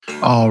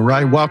All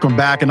right, welcome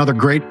back. Another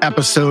great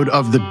episode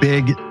of The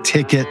Big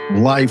Ticket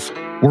Life.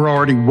 We're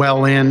already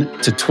well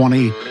into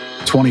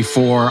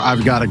 2024.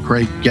 I've got a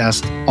great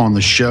guest on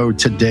the show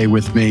today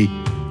with me,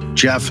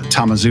 Jeff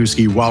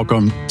Tomaszewski.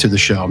 Welcome to the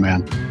show,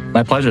 man.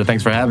 My pleasure.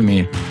 Thanks for having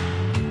me.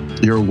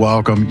 You're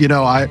welcome. You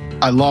know, I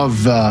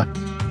love the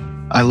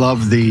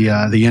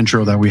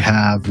intro that we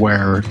have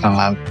where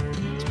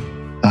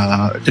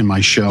in my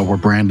show where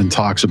Brandon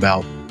talks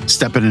about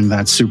stepping into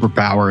that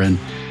superpower and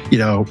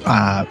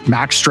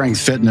max strength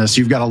fitness.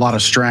 You've got a lot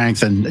of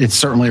strength, and it's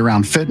certainly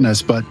around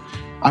fitness. But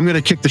I'm going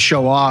to kick the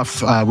show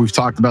off. We've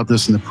talked about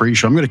this in the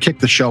pre-show. I'm going to kick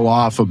the show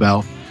off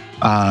about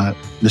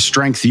the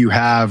strength you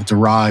have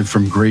derived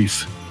from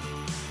grief,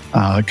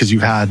 because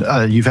you've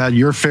had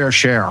your fair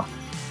share,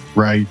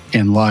 right,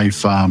 in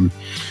life.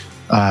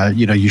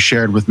 You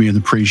shared with me in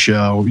the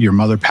pre-show, your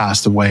mother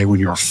passed away when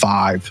you were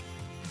 5,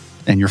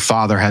 and your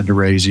father had to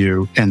raise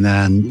you. And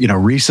then,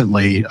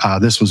 recently,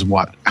 this was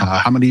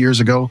how many years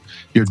ago?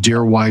 Your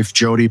dear wife,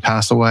 Jody,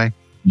 passed away?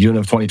 June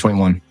of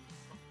 2021.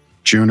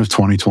 June of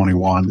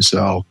 2021.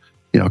 So,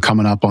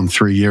 coming up on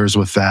 3 years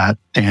with that.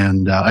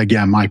 And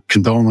again, my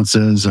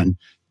condolences. And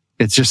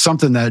it's just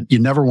something that you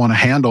never want to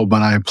handle,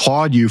 but I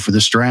applaud you for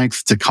the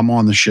strength to come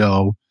on the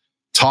show,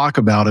 talk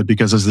about it,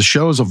 because as the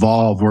shows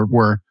evolve,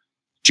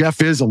 Jeff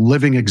is a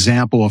living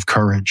example of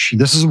courage.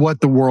 This is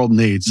what the world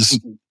needs.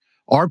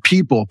 Our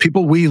people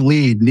we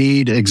lead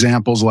need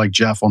examples like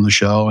Jeff on the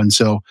show. And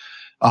so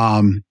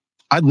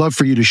I'd love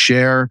for you to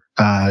share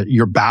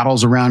your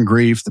battles around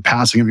grief, the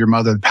passing of your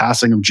mother, the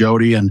passing of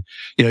Jody. And,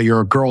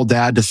 you're a girl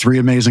dad to 3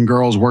 amazing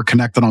girls. We're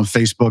connected on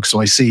Facebook. So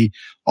I see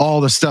all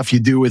the stuff you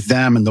do with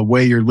them and the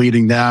way you're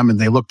leading them. And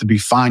they look to be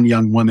fine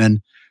young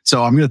women.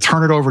 So I'm going to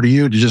turn it over to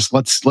you to just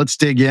let's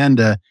dig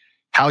into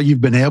how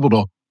you've been able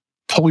to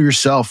pull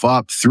yourself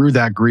up through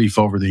that grief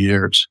over the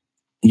years.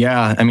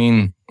 Yeah. I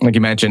mean, like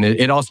you mentioned,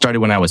 it all started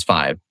when I was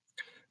 5.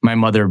 My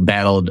mother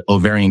battled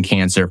ovarian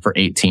cancer for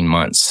 18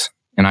 months.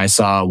 And I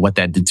saw what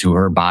that did to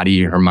her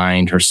body, her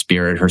mind, her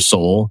spirit, her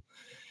soul.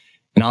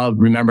 And I'll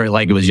remember it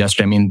like it was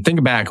yesterday. I mean,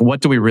 think back,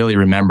 what do we really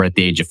remember at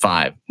the age of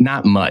 5?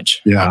 Not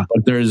much. Yeah.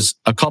 But there's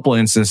a couple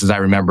instances I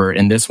remember,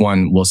 and this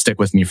one will stick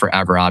with me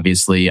forever,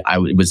 obviously.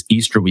 It was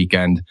Easter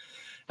weekend.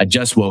 I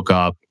just woke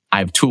up. I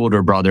have 2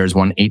 older brothers,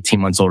 one 18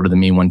 months older than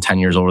me, one 10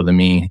 years older than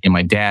me. And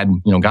my dad,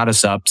 got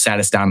us up, sat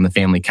us down on the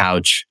family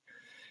couch.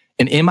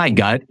 And in my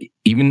gut,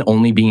 even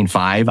only being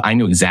 5, I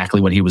knew exactly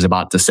what he was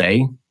about to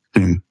say.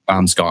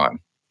 Mom's gone.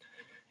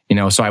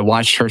 So I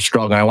watched her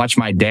struggle. I watched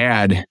my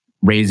dad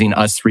raising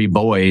us 3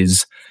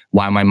 boys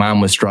while my mom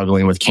was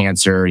struggling with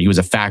cancer. He was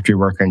a factory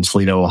worker in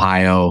Toledo,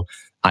 Ohio.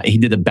 He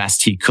did the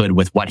best he could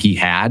with what he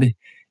had.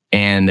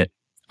 And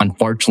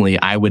unfortunately,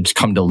 I would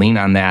come to lean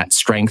on that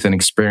strength and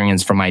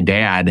experience from my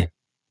dad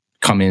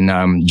come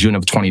in June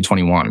of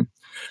 2021.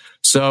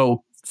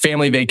 So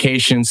family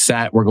vacation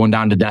set. We're going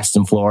down to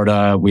Destin,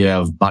 Florida. We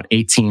have about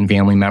 18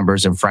 family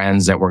members and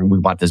friends we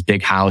bought this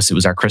big house. It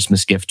was our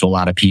Christmas gift to a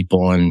lot of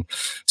people. And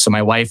so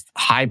my wife,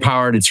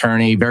 high-powered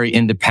attorney, very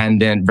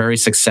independent, very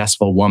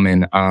successful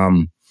woman,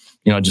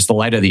 just the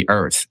light of the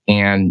earth,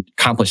 and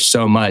accomplished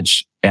so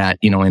much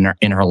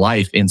in her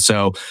life. And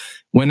so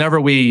whenever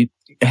we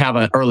have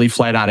an early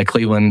flight out of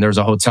Cleveland, there's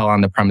a hotel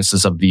on the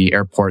premises of the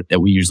airport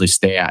that we usually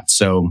stay at.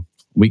 So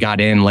we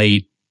got in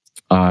late.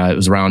 It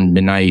was around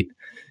midnight.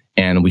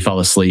 And we fell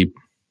asleep.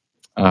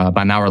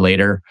 About an hour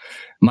later,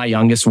 my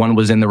youngest one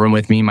was in the room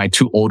with me. My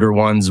 2 older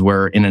ones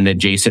were in an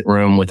adjacent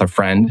room with a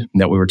friend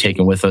that we were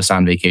taking with us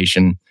on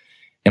vacation.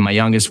 And my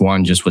youngest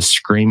one just was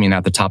screaming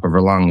at the top of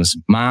her lungs,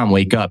 "Mom,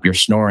 wake up. You're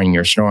snoring,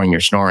 you're snoring,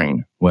 you're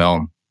snoring."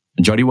 Well,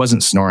 Jody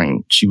wasn't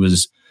snoring. She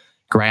was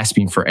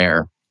grasping for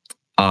air.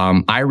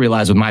 I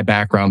realized with my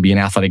background being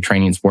athletic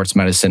training, sports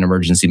medicine,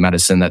 emergency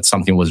medicine, that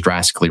something was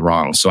drastically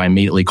wrong. So I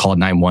immediately called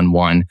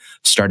 911,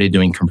 started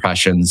doing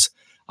compressions.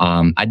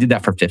 I did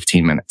that for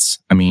 15 minutes.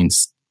 I mean,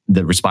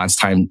 the response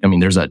time,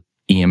 there's a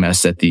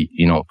EMS at the,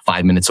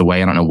 5 minutes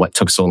away. I don't know what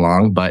took so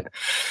long, but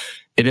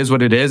it is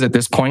what it is at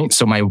this point.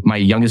 So my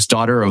youngest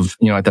daughter of,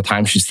 at the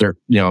time she's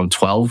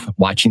 12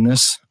 watching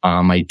this.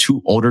 My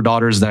 2 older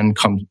daughters then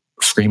come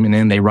screaming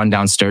in. They run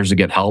downstairs to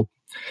get help.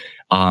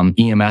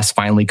 EMS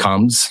finally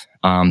comes.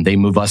 They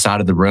move us out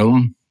of the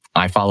room.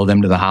 I follow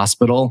them to the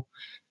hospital,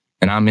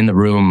 and I'm in the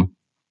room,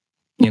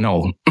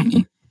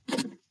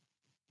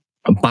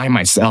 by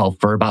myself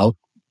for about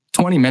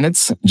 20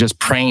 minutes, just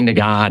praying to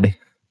God,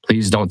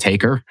 please don't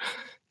take her,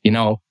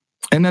 and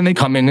then they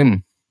come in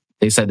and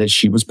they said that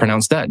she was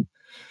pronounced dead.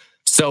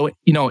 So,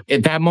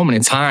 at that moment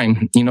in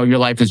time, your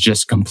life is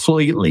just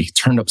completely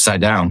turned upside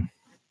down.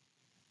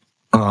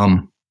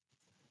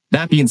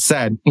 That being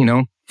said,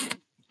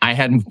 I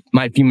had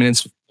my few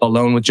minutes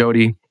alone with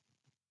Jody.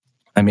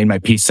 I made my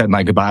peace, said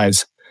my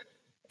goodbyes.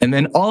 And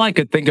then all I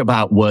could think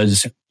about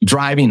was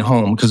driving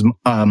home, because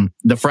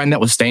the friend that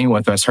was staying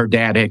with us, her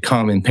dad had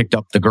come and picked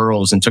up the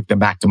girls and took them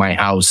back to my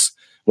house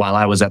while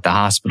I was at the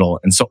hospital.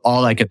 And so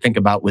all I could think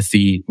about with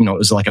it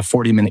was like a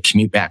 40-minute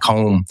commute back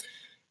home,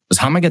 was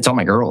how am I going to tell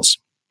my girls?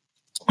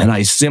 And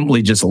I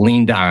simply just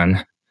leaned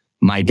on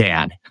my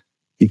dad,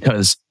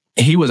 because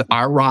he was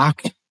our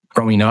rock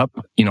growing up,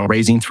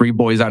 raising 3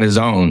 boys on his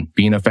own,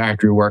 being a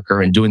factory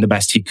worker and doing the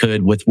best he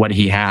could with what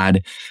he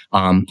had.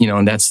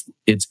 And that's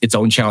its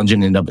own challenge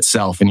in and of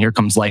itself. And here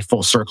comes life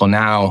full circle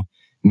now,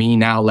 me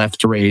now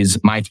left to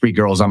raise my 3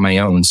 girls on my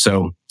own.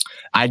 So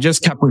I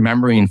just kept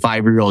remembering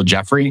 5-year-old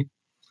Jeffrey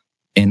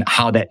and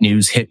how that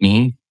news hit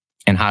me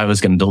and how I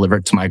was going to deliver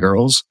it to my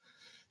girls.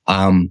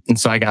 And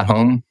so I got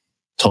home,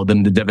 told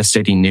them the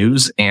devastating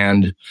news.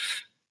 And,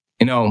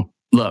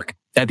 look,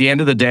 at the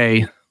end of the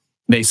day,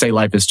 they say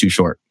life is too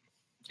short.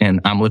 And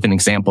I'm a living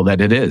example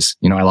that it is.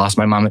 I lost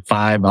my mom at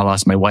 5. I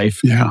lost my wife.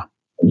 Yeah.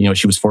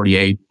 She was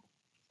 48.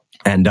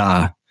 And,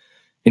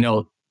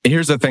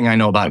 here's the thing I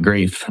know about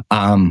grief.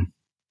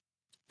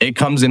 It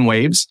comes in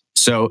waves.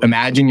 So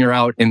imagine you're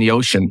out in the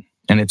ocean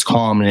and it's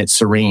calm and it's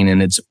serene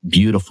and it's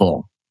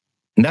beautiful.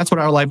 And that's what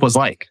our life was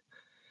like.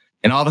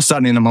 And all of a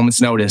sudden, in a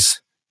moment's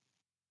notice,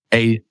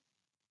 a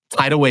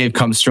tidal wave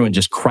comes through and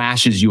just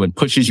crashes you and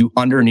pushes you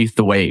underneath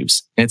the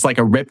waves. And it's like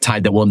a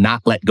riptide that will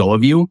not let go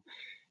of you.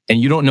 And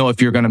you don't know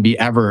if you're going to be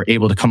ever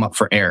able to come up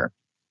for air.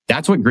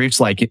 That's what grief's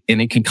like. And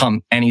it can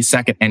come any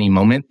second, any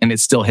moment. And it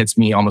still hits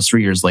me almost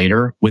 3 years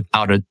later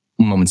without a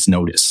moment's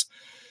notice.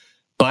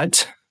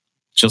 But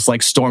just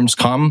like storms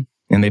come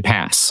and they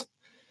pass.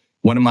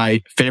 One of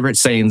my favorite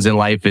sayings in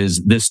life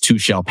is, this too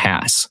shall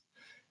pass.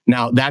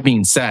 Now, that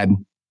being said,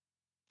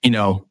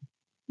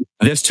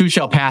 this too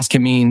shall pass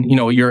can mean,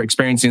 you're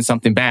experiencing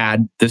something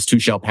bad. This too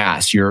shall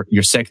pass. You're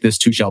sick. This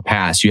too shall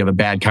pass. You have a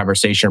bad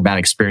conversation or bad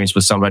experience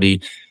with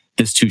somebody.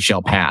 This too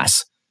shall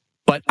pass.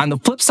 But on the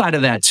flip side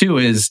of that too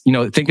is,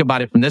 think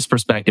about it from this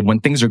perspective. When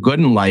things are good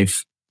in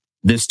life,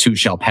 this too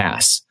shall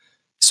pass.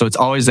 So it's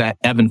always that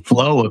ebb and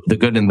flow of the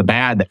good and the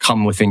bad that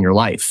come within your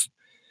life.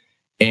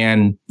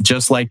 And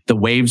just like the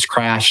waves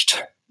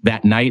crashed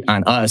that night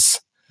on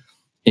us,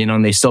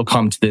 and they still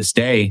come to this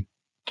day,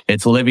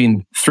 it's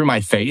living through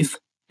my faith,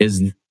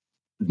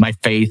 my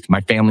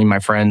family, my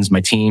friends,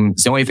 my team.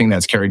 It's the only thing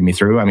that's carried me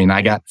through. I mean,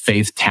 I got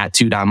faith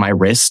tattooed on my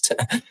wrist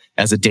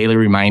as a daily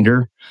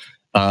reminder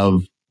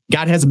of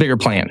God has a bigger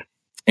plan.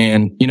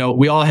 And,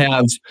 we all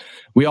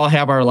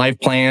have our life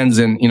plans.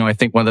 And, I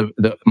think one of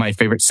my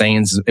favorite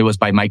sayings, it was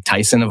by Mike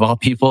Tyson of all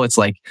people. It's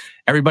like,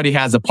 everybody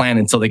has a plan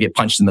until they get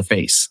punched in the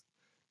face.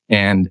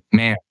 And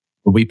man,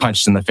 we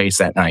punched in the face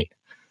that night.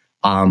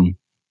 And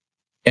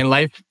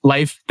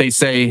life, they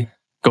say,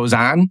 goes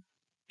on.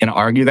 And I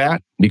argue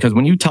that because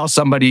when you tell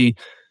somebody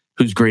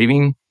who's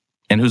grieving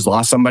and who's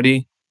lost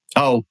somebody,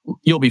 oh,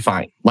 you'll be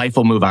fine. Life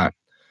will move on.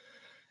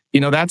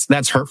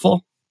 That's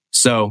hurtful.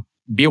 So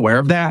be aware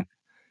of that.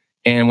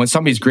 And when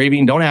somebody's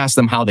grieving, don't ask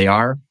them how they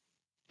are.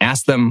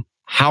 Ask them,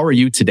 how are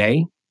you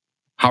today?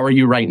 How are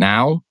you right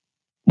now?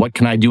 What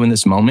can I do in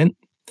this moment?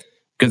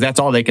 Because that's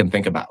all they can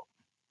think about.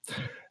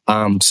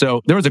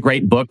 So there was a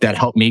great book that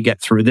helped me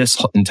get through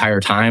this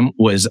entire time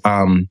was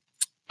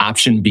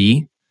Option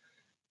B.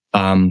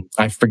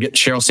 I forget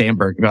Sheryl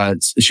Sandberg.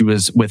 She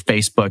was with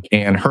Facebook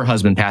and her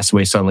husband passed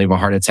away suddenly of a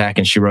heart attack.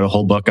 And she wrote a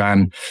whole book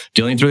on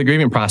dealing through the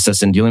grieving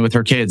process and dealing with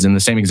her kids and the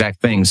same exact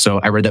thing. So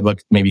I read that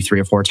book maybe 3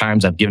 or 4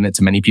 times. I've given it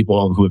to many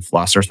people who have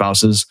lost their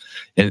spouses.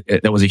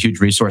 That was a huge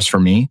resource for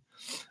me.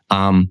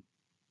 Another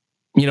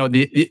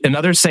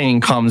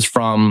saying comes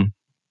from,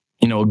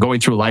 going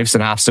through life's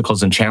and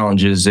obstacles and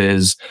challenges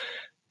is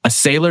a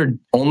sailor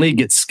only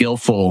gets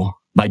skillful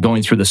by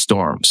going through the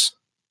storms.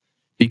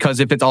 Because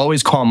if it's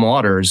always calm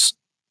waters,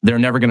 they're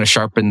never going to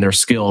sharpen their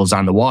skills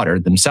on the water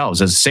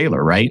themselves as a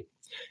sailor, right?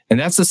 And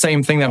that's the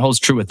same thing that holds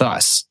true with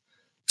us.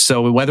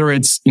 So whether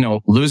it's,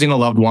 losing a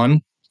loved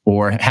one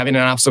or having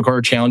an obstacle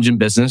or challenge in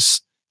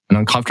business, an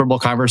uncomfortable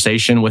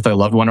conversation with a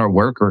loved one or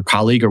work or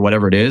colleague or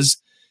whatever it is,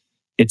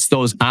 it's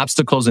those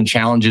obstacles and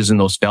challenges and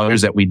those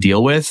failures that we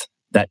deal with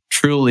that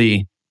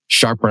truly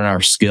sharpen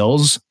our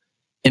skills.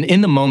 And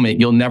in the moment,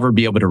 you'll never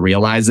be able to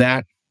realize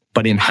that.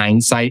 But in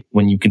hindsight,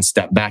 when you can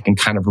step back and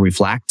kind of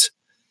reflect,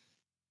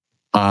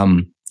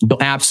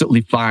 you'll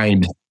absolutely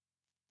find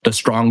the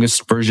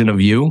strongest version of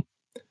you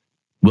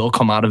will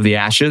come out of the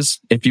ashes,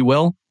 if you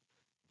will.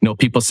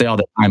 People say all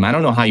the time, I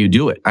don't know how you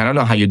do it. I don't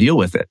know how you deal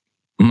with it.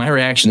 My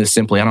reaction is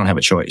simply, I don't have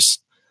a choice.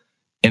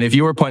 And if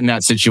you were put in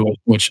that situation,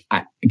 which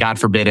God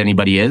forbid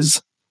anybody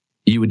is,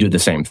 you would do the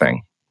same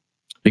thing.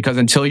 Because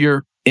until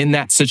you're in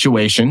that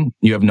situation,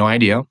 you have no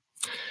idea.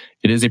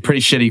 It is a pretty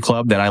shitty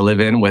club that I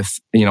live in with,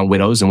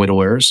 widows and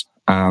widowers.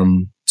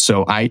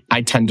 So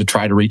I tend to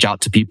try to reach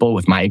out to people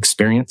with my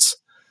experience.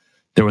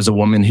 There was a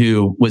woman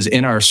who was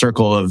in our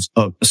circle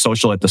of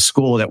social at the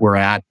school that we're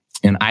at.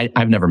 And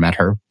I've never met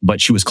her,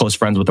 but she was close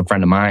friends with a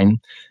friend of mine.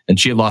 And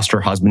she had lost her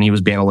husband. He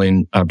was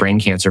battling brain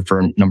cancer for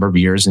a number of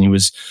years. And he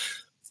was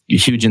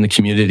huge in the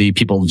community.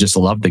 People just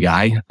loved the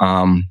guy.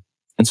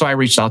 And so I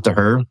reached out to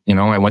her.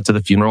 I went to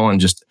the funeral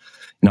and just,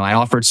 I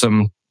offered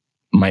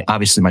my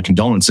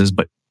condolences,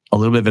 but a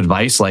little bit of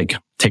advice, like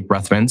take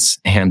breath mints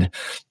and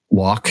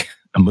walk,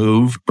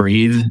 move,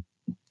 breathe,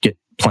 get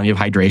plenty of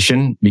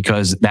hydration,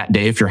 because that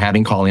day, if you're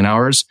having calling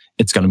hours,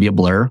 it's going to be a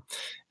blur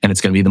and it's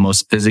going to be the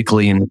most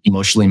physically and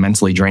emotionally,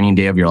 mentally draining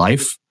day of your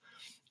life.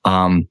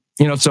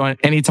 So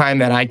anytime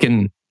that I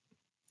can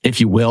if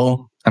you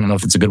will, I don't know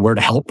if it's a good word,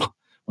 help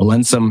or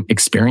lend some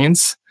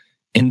experience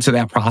into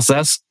that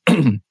process,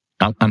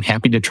 I'm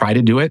happy to try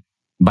to do it.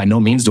 By no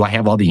means do I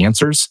have all the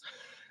answers.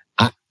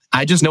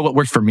 I just know what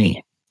worked for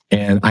me.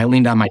 And I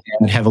leaned on my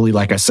dad heavily.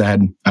 Like I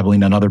said, I've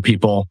leaned on other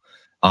people.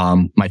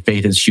 My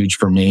faith is huge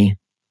for me.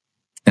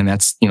 And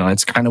that's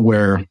kind of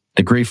where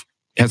the grief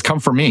has come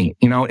for me,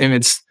 and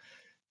it's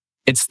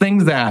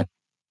things that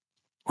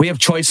we have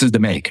choices to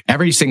make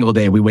every single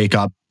day we wake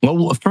up.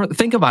 Well,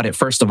 think about it.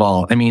 First of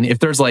all, I mean, if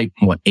there's 8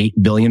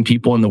 billion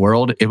people in the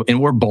world and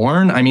we're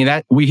born, I mean,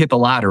 that we hit the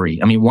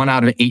lottery. I mean, 1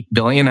 out of 8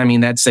 billion. I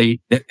mean,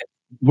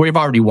 we've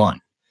already won.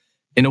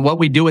 And what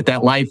we do with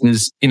that life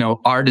is,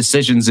 our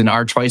decisions and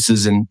our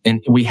choices, and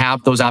we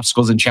have those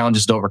obstacles and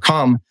challenges to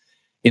overcome.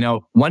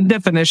 One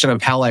definition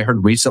of hell I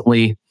heard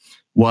recently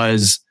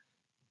was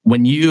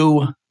when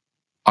you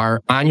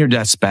are on your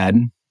deathbed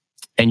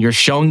and you're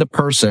shown the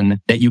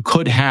person that you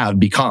could have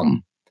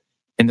become.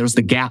 And there's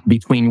the gap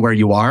between where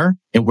you are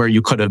and where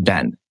you could have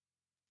been.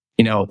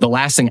 The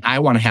last thing I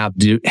want to have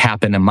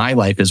happen in my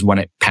life is when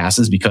it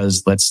passes,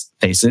 because let's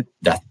face it,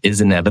 death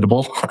is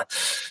inevitable.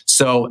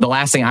 So the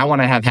last thing I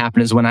want to have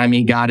happen is when I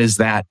meet God is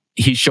that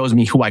he shows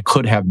me who I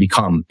could have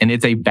become. And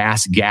it's a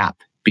vast gap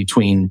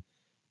between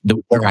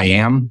where I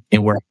am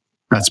and where.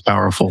 That's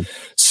powerful.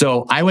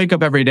 So I wake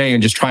up every day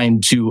and just trying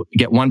to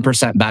get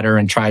 1% better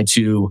and try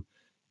to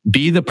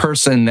be the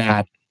person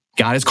that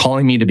God is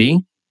calling me to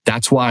be.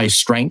 That's why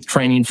strength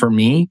training for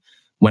me,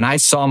 when I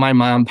saw my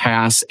mom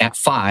pass at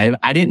 5,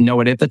 I didn't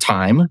know it at the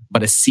time,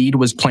 but a seed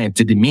was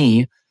planted in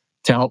me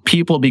to help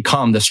people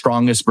become the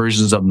strongest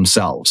versions of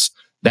themselves.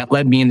 That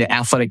led me into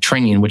athletic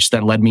training, which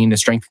then led me into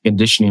strength and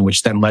conditioning,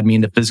 which then led me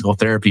into physical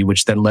therapy,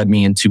 which then led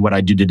me into what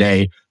I do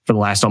today for the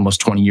last almost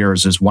 20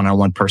 years is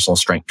one-on-one personal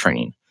strength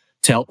training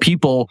to help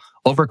people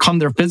overcome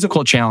their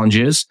physical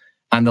challenges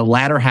on the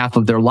latter half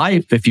of their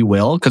life, if you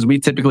will, because we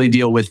typically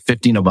deal with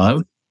 50 and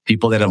above,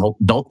 people that have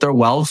built their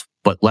wealth,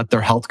 but let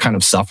their health kind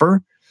of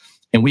suffer.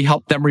 And we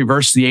help them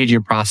reverse the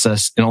aging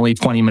process in only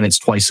 20 minutes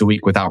twice a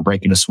week without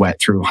breaking a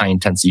sweat through high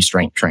intensity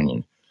strength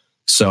training.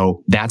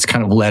 So that's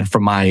kind of led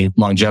from my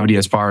longevity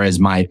as far as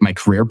my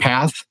career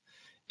path.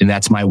 And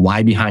that's my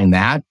why behind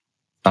that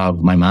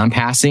of my mom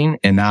passing.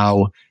 And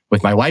now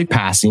with my wife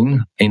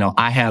passing,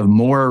 I have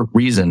more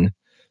reason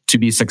to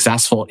be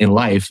successful in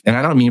life. And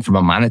I don't mean from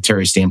a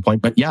monetary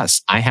standpoint, but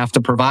yes, I have to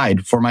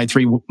provide for my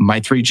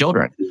three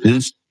children.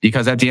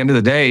 Because at the end of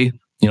the day,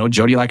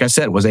 Jody, like I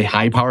said, was a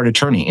high powered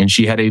attorney and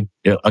she had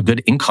a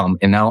good income.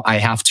 And now I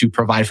have to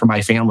provide for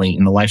my family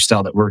and the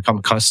lifestyle that we're become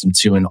accustomed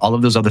to and all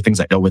of those other things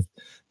that go with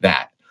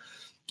that.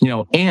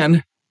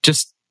 And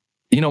just,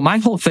 my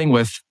whole thing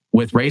with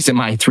raising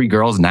my 3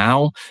 girls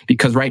now,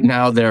 because right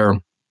now they're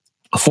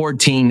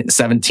 14,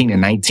 17,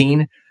 and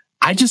 19.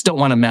 I just don't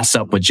want to mess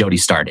up what Jody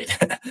started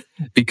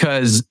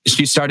because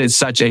she started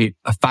such a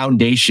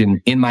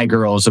foundation in my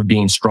girls of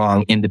being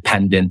strong,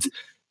 independent,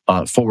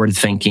 forward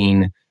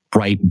thinking,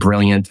 bright,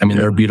 brilliant. I mean,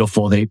 they're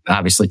beautiful. They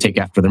obviously take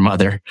after their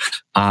mother.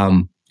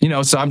 So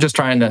I'm just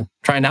trying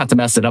not to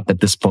mess it up at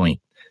this point,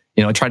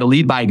 try to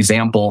lead by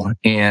example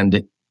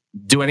and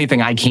do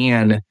anything I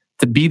can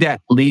to be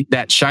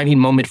that shining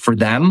moment for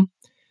them.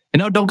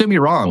 Don't get me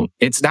wrong.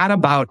 It's not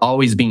about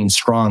always being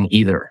strong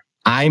either.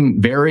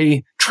 I'm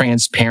very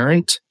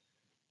transparent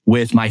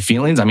with my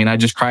feelings. I mean, I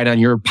just cried on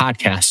your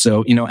podcast.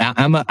 So,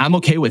 I'm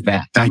okay with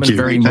that. Thank you.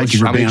 Thank you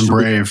for being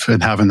brave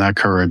and having that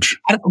courage.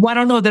 I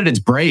don't know that it's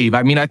brave.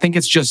 I mean, I think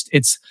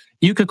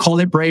you could call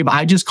it brave.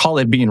 I just call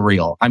it being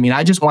real. I mean,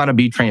 I just want to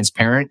be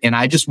transparent and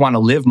I just want to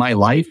live my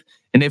life.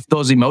 And if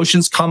those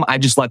emotions come, I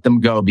just let them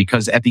go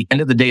because at the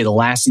end of the day, the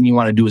last thing you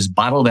want to do is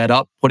bottle that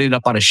up, put it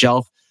up on a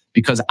shelf,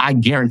 because I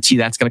guarantee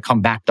that's going to come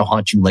back to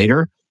haunt you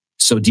later.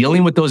 So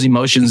dealing with those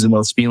emotions and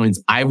those feelings,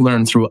 I've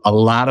learned through a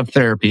lot of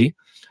therapy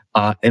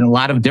and a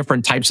lot of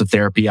different types of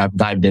therapy I've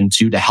dived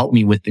into to help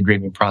me with the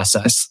grieving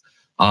process,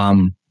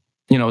 to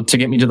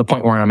get me to the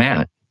point where I'm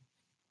at.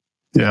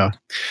 Yeah.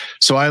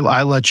 So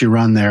I let you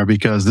run there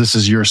because this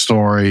is your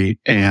story.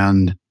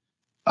 And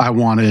I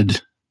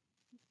wanted,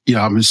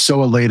 I was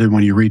so elated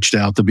when you reached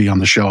out to be on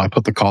the show. I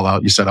put the call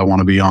out. You said, I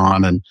want to be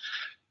on. And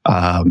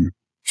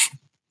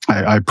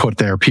I put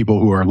there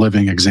people who are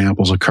living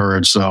examples of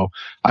courage. So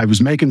I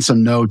was making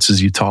some notes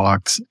as you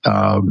talked,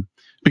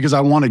 because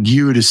I wanted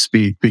you to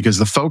speak, because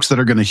the folks that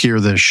are going to hear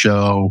this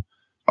show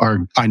are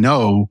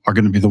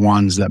going to be the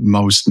ones that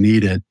most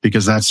need it,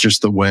 because that's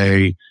just the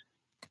way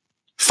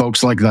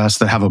folks like us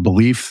that have a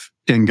belief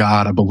in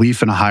God, a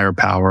belief in a higher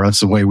power, that's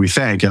the way we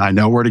think. And I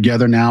know we're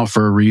together now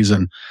for a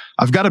reason.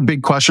 I've got a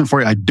big question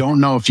for you. I don't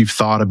know if you've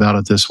thought about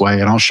it this way,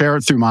 and I'll share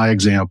it through my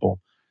example,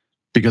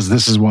 because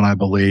this is what I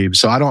believe.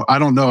 So I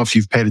don't know if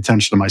you've paid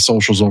attention to my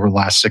socials over the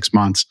last 6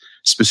 months,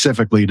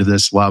 specifically to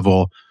this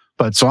level.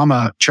 But so I'm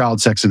a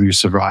child sex abuse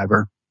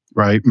survivor,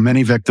 right?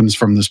 Many victims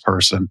from this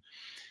person.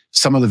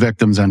 Some of the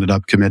victims ended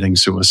up committing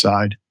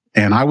suicide.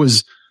 And I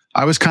was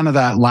kind of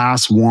that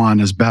last one,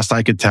 as best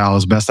I could tell,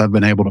 as best I've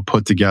been able to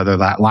put together,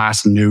 that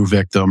last new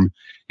victim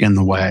in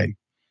the way.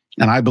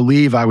 And I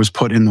believe I was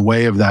put in the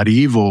way of that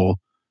evil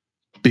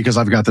because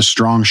I've got the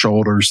strong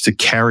shoulders to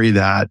carry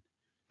that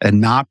and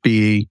not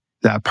be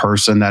that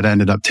person that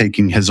ended up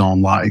taking his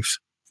own life.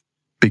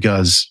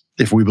 Because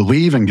if we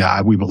believe in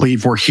God, we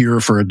believe we're here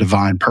for a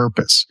divine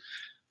purpose,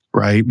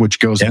 right? Which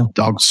goes,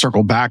 I'll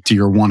circle back to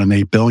your 1 in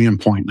 8 billion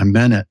point in a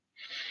minute.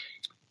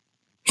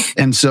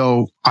 And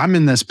so I'm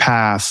in this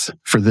path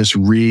for this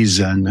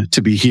reason,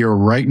 to be here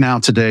right now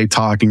today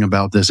talking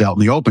about this out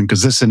in the open,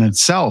 because this in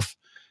itself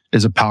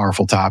is a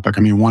powerful topic.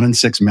 I mean, 1 in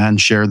 6 men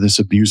share this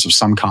abuse of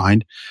some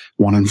kind.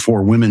 1 in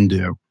 4 women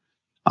do.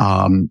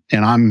 And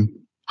I'm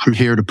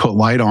here to put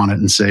light on it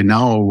and say,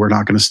 no, we're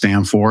not going to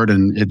stand for it.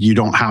 And you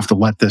don't have to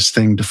let this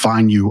thing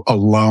define you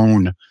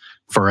alone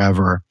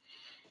forever.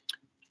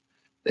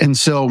 And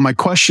so my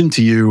question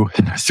to you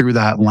through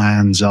that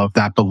lens of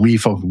that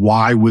belief of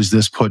why was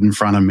this put in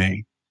front of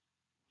me?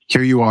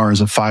 Here you are as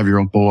a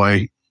 5-year-old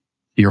boy.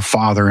 Your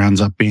father ends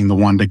up being the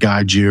one to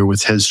guide you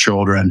with his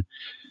children.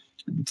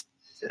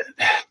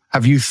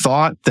 Have you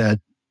thought that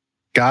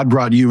God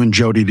brought you and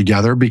Jody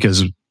together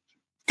because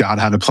God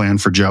had a plan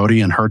for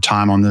Jody and her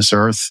time on this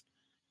earth?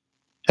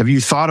 Have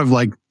you thought of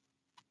like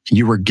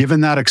you were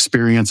given that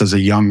experience as a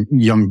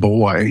young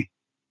boy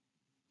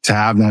to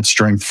have that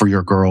strength for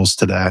your girls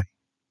today?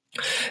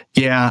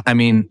 Yeah, I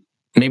mean,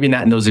 maybe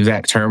not in those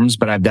exact terms,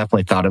 but I've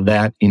definitely thought of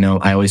that.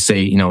 I always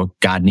say,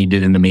 God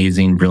needed an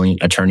amazing,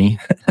 brilliant attorney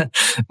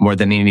more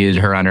than he needed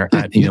her on her,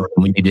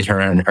 we needed her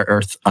on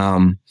earth.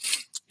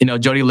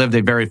 Jody lived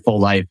a very full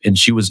life and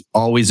she was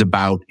always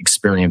about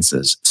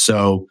experiences.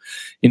 So,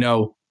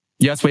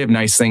 yes, we have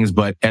nice things,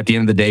 but at the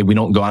end of the day, we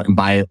don't go out and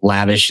buy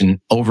lavish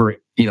and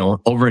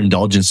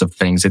overindulgence of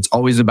things. It's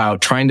always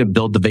about trying to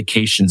build the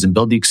vacations and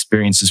build the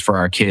experiences for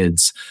our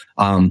kids.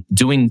 And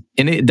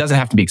it doesn't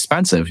have to be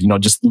expensive,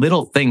 just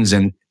little things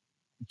and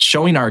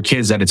showing our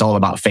kids that it's all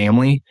about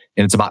family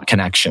and it's about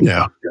connection.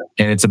 Yeah.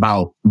 And it's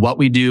about what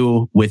we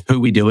do with who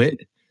we do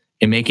it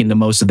and making the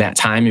most of that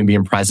time and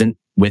being present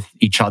with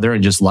each other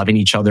and just loving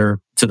each other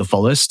to the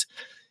fullest.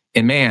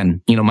 And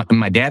man,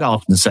 my dad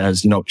often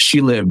says,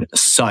 she lived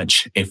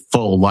such a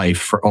full life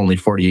for only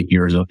 48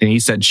 years old. And he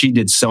said she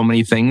did so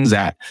many things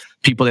that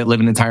people that live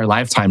an entire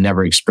lifetime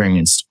never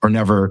experienced or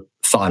never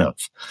thought of.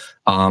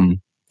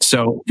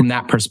 So from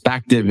that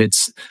perspective,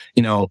 it's,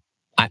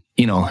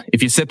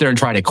 if you sit there and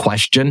try to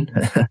question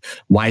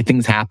why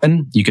things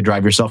happen, you could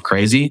drive yourself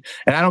crazy.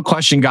 And I don't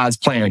question God's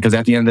plan because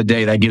at the end of the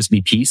day, that gives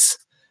me peace.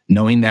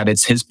 Knowing that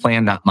it's his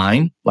plan, not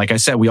mine. Like I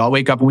said, we all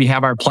wake up and we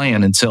have our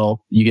plan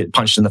until you get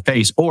punched in the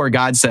face. Or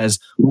God says,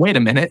 wait a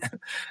minute,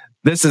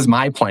 this is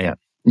my plan.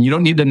 You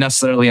don't need to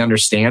necessarily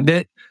understand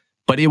it,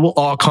 but it will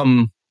all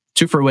come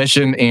to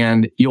fruition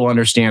and you'll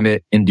understand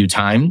it in due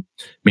time.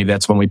 Maybe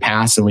that's when we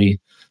pass and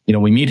we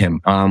meet him.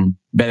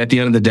 But at the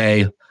end of the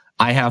day,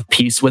 I have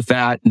peace with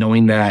that,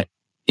 knowing that,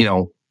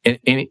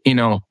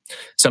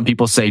 some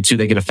people say too,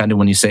 they get offended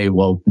when you say,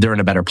 well, they're in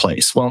a better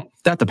place. Well,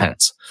 that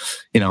depends,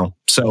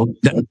 so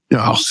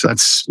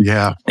that's,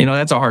 yeah.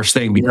 That's a harsh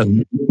thing because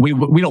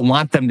we don't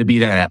want them to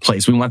be in that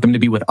place. We want them to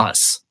be with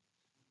us.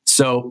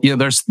 So,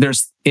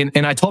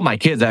 and I told my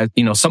kids that,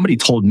 somebody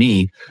told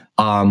me,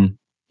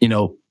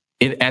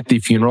 at the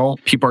funeral,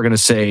 people are going to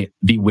say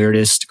the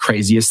weirdest,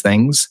 craziest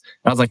things.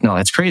 And I was like, no,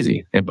 that's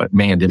crazy. But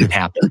man, did it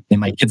happen. And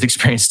my kids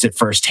experienced it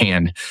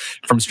firsthand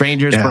from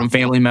strangers, from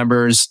family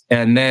members.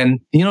 And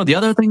then, the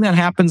other thing that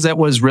happens that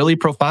was really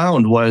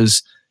profound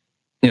was,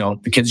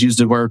 the kids use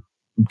the word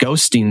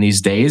ghosting these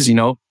days.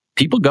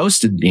 People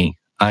ghosted me,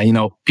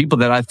 people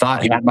that I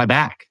thought had my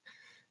back.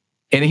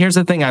 And here's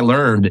the thing I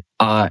learned,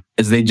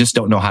 is they just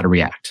don't know how to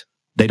react.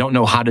 They don't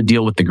know how to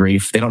deal with the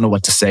grief. They don't know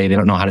what to say. They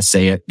don't know how to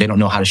say it. They don't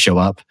know how to show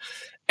up.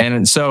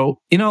 And so,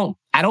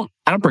 I don't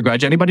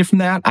begrudge anybody from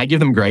that. I give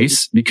them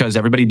grace because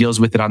everybody deals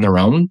with it on their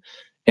own.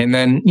 And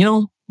then,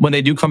 when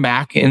they do come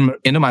back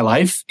into my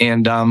life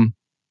and,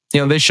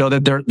 they show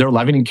that they're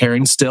loving and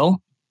caring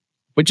still,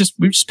 we just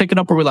pick it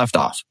up where we left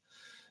off.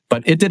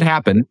 But it did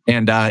happen.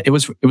 And, it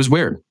was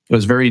weird. It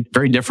was very,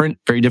 very different,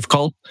 very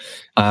difficult.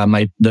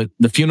 The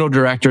funeral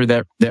director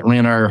that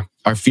ran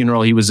our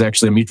funeral, he was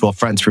actually a mutual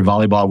friend through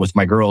volleyball with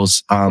my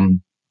girls.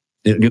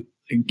 It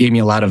gave me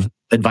a lot of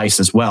advice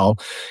as well.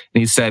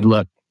 And he said,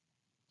 look,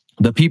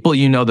 the people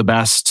the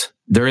best,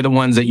 they're the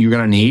ones that you're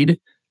going to need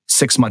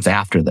 6 months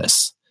after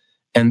this.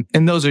 And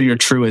those are your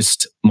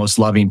truest, most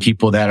loving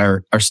people that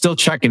are still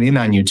checking in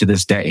on you to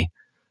this day.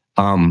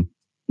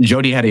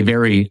 Jody had a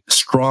very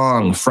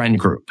strong friend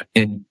group.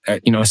 And,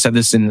 I said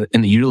this in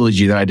the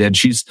eulogy that I did.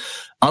 She's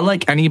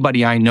unlike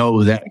anybody I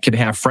know that could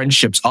have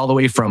friendships all the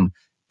way from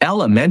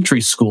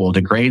elementary school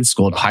to grade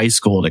school to high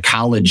school to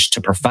college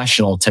to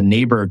professional to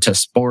neighbor to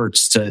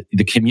sports to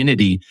the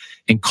community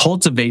and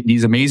cultivate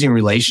these amazing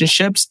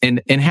relationships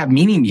and have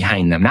meaning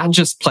behind them, not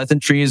just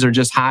pleasantries or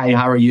just, hi,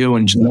 how are you?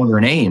 And just know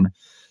their name.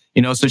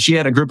 So she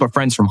had a group of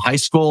friends from high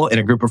school and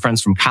a group of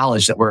friends from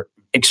college that were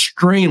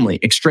extremely,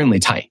 extremely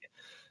tight.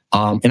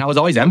 And I was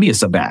always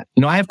envious of that.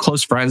 I have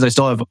close friends. I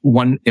still have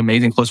one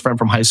amazing close friend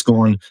from high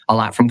school and a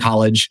lot from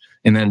college.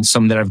 And then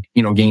some that I've,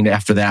 gained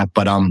after that.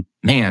 But,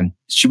 man,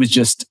 she was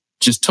just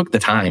took the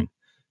time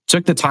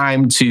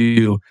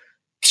to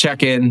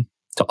check in,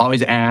 to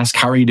always ask,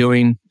 how are you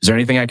doing? Is there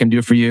anything I can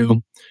do for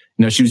you?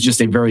 You know, she was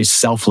just a very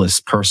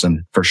selfless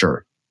person for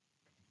sure.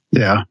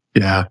 Yeah.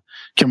 Yeah.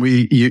 Are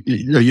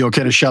you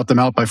okay to shout them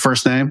out by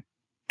first name?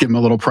 Give them a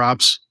little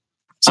props.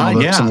 Some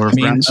of our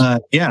friends.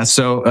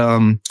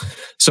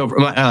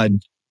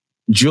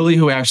 Julie,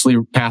 who actually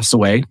passed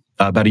away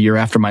about a year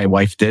after my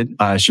wife did,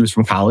 she was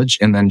from college,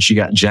 and then she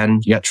got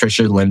Jen, you got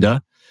Trisha,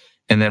 Linda,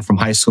 and then from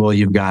high school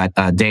you've got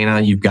Dana,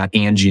 you've got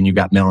Angie, and you've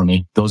got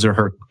Melanie. Those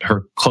are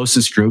her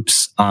closest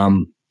groups.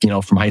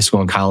 From high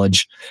school and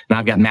college. And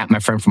I've got Matt, my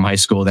friend from high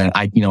school, that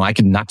I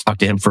can not talk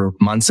to him for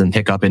months and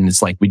pick up, and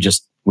it's like we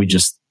just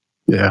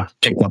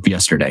picked up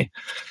yesterday.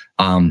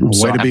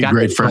 Way to be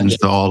great friends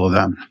to all of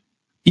them.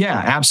 Yeah,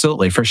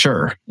 absolutely, for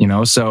sure.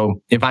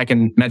 So if I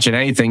can mention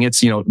anything,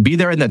 it's, be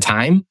there in the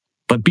time,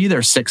 but be there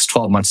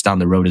 6-12 months down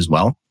the road as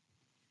well.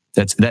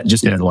 That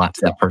just means a lot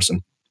to that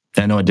person.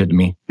 I know it did to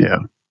me. Yeah.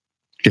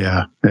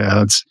 Yeah. Yeah.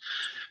 That's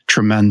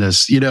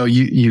tremendous.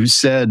 You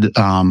said,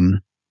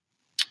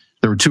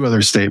 there were two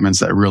other statements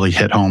that really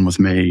hit home with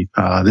me.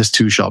 This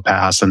too shall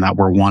pass, and that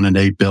we're 1 in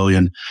 8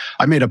 billion.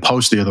 I made a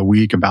post the other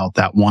week about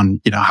that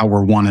one, how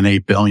we're 1 in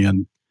 8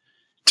 billion,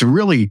 to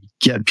really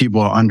get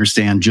people to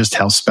understand just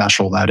how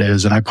special that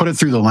is. And I put it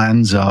through the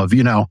lens of,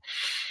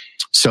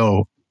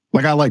 so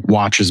like I like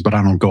watches, but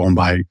I don't go and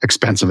buy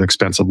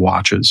expensive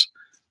watches.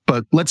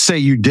 But let's say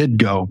you did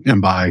go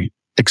and buy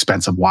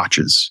expensive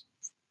watches.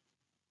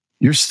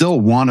 You're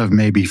still one of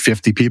maybe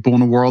 50 people in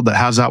the world that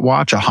has that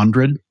watch,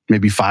 100,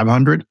 maybe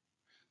 500.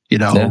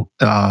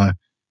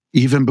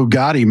 Even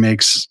Bugatti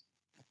makes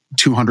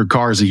 200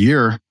 cars a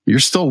year. You're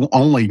still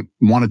only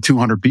one of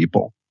 200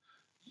 people.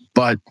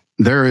 But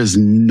there is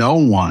no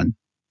one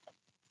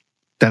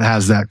that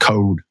has that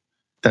code,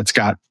 that's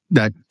got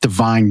that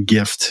divine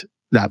gift,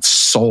 that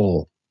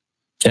soul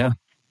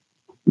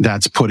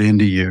that's put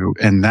into you.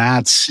 And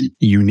that's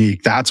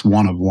unique. That's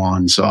one of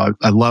one. So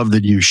I love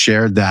that you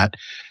shared that.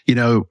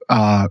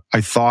 I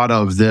thought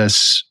of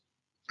this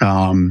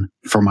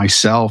for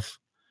myself,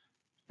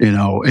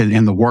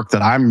 in the work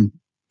that I'm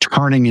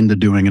turning into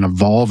doing and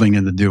evolving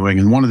into doing.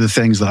 And one of the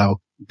things that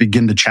I'll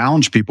begin to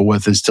challenge people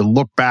with is to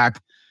look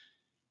back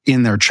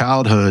in their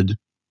childhood,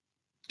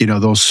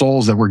 those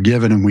souls that were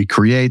given and we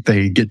create,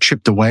 they get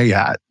chipped away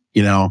at,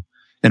 in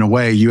a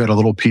way you had a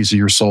little piece of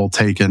your soul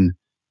taken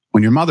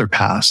when your mother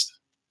passed.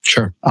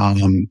 Sure.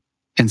 And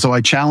so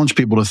I challenge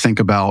people to think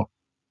about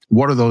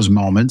what are those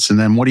moments, and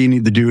then what do you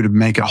need to do to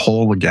make it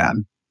whole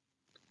again?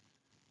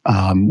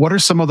 What are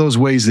some of those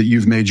ways that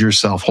you've made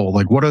yourself whole?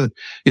 Like what are,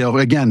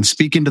 again,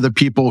 speaking to the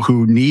people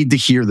who need to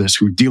hear this,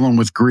 who are dealing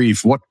with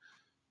grief, what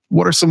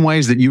are some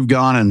ways that you've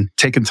gone and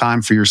taken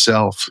time for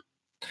yourself?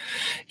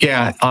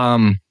 Yeah.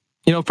 From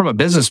a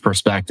business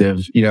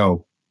perspective,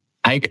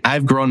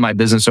 I've grown my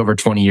business over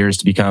 20 years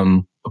to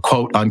become a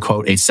quote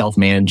unquote a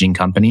self-managing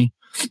company,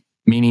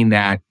 meaning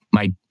that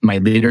my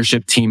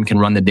leadership team can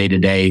run the day to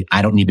day.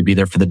 I don't need to be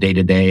there for the day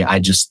to day. I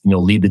just,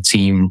 lead the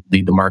team,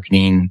 lead the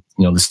marketing,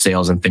 the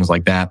sales and things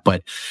like that.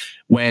 But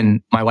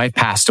when my wife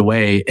passed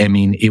away,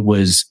 it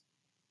was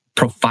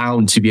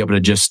profound to be able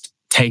to just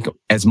take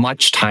as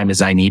much time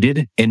as I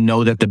needed and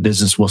know that the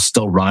business will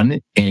still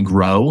run and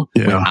grow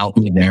without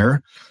me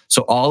there.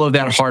 So all of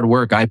that hard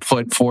work I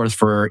put forth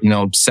for,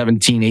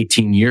 17,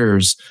 18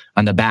 years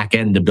on the back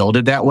end to build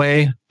it that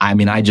way.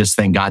 I just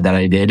thank God that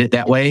I did it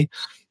that way,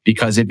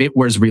 because if it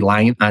was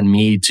reliant on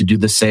me to do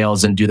the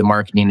sales and do the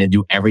marketing and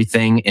do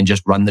everything and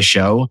just run the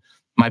show,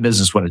 my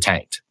business would have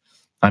tanked.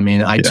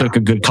 I took a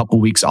good couple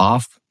weeks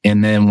off.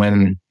 And then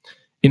when,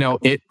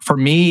 for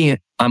me,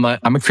 I'm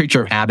a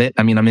creature of habit.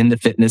 I'm into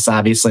fitness,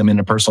 obviously. I'm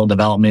into personal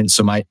development.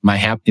 So my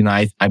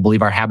I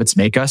believe our habits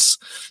make us.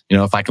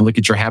 If I can look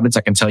at your habits,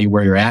 I can tell you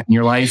where you're at in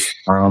your life.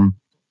 And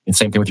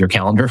same thing with your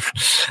calendar.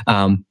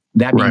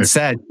 That being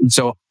said,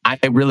 so I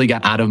really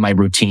got out of my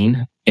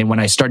routine. And when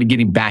I started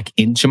getting back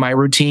into my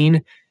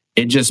routine,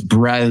 it just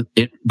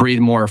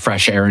breathed more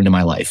fresh air into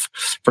my life,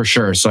 for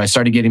sure. So I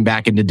started getting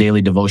back into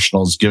daily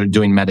devotionals,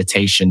 doing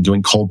meditation,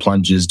 doing cold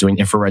plunges, doing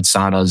infrared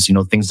saunas,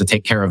 things to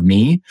take care of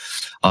me,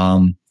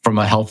 from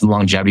a health and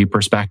longevity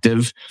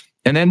perspective.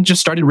 And then just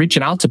started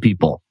reaching out to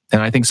people.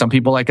 And I think some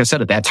people, like I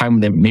said, at that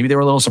time, maybe they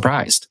were a little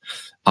surprised.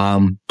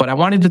 But I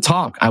wanted to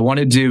talk. I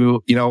wanted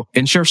to,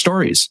 and share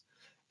stories.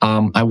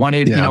 I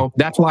wanted,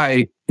 that's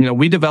why,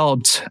 we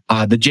developed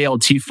the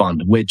JLT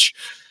fund, which,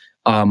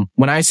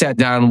 when I sat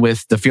down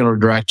with the funeral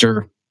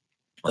director,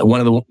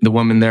 one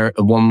woman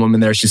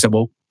there, she said,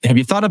 well, have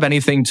you thought of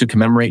anything to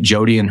commemorate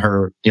Jody and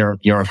her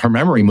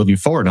memory moving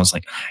forward? And I was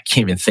like, I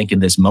can't even think in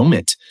this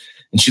moment.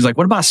 And she's like,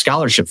 what about a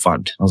scholarship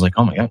fund? I was like,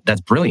 oh my God,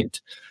 that's brilliant.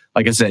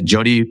 Like I said,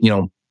 Jody,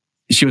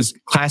 she was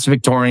class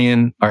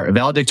Victorian or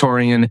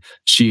valedictorian.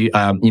 She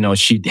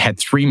had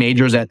 3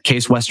 majors at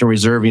Case Western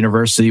Reserve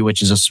University,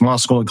 which is a small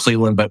school in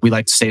Cleveland, but we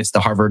like to say it's the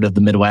Harvard of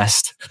the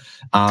Midwest.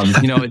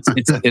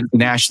 It's a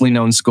nationally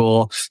known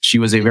school. She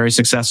was a very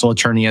successful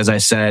attorney, as I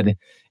said.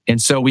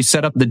 And so we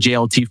set up the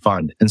JLT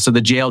fund. And so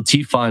the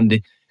JLT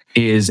fund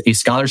is a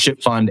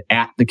scholarship fund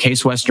at the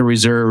Case Western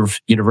Reserve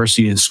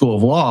University School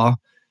of Law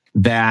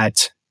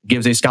that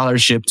gives a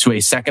scholarship to a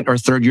second or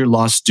third year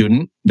law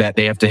student that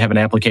they have to have an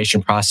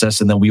application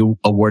process, and then we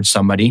award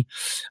somebody.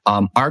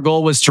 Our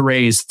goal was to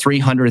raise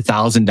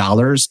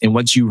 $300,000. And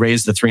once you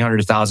raise the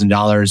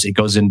 $300,000, it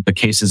goes in the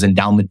case's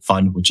endowment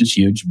fund, which is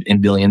huge,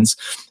 in billions.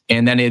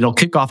 And then it'll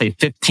kick off a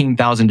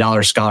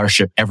 $15,000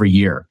 scholarship every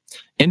year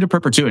into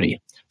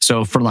perpetuity.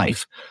 So for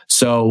life.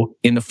 So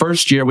in the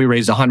first year, we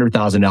raised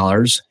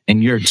 $100,000.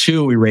 In year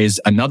 2, we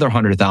raised another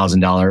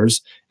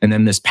 $100,000. And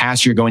then this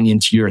past year, going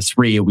into year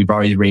 3, we've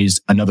already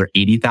raised another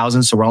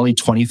 $80,000. So we're only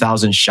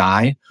 $20,000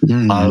 shy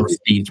of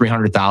the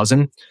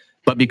 $300,000.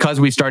 But because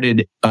we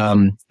started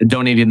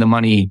donating the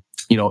money,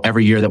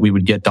 every year that we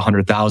would get the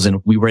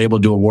 $100,000, we were able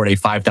to award a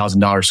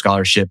 $5,000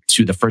 scholarship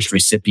to the first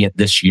recipient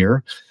this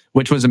year,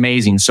 which was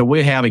amazing. So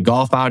we have a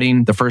golf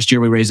outing. The first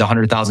year we raised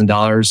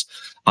 $100,000.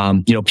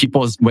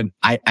 When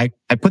I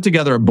put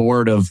together a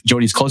board of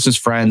Jody's closest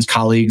friends,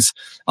 colleagues,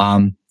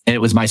 and it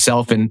was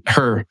myself and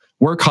her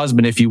work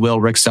husband, if you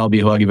will, Rick Selby,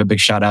 who I'll give a big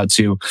shout out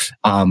to.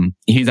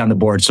 He's on the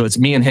board. So it's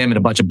me and him and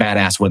a bunch of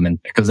badass women,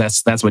 because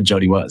that's what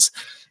Jody was.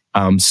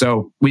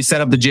 So we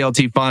set up the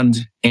JLT fund,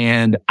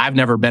 and I've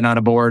never been on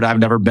a board. I've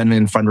never been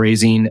in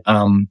fundraising.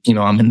 I'm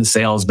in the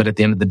sales, but at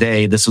the end of the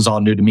day, this was all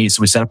new to me.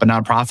 So we set up a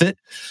nonprofit.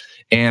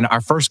 And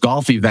our first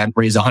golf event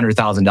raised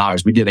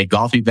 $100,000. We did a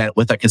golf event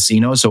with a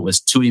casino. So it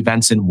was 2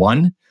 events in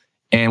one.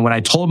 And when I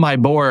told my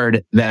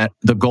board that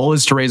the goal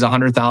is to raise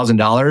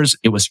 $100,000,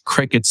 it was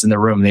crickets in the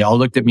room. They all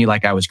looked at me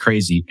like I was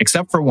crazy,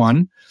 except for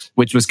one,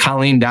 which was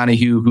Colleen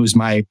Donahue, who's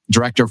my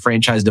director of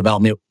franchise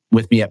development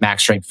with me at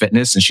Max Strength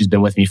Fitness. And she's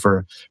been with me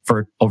for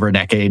over a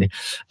decade.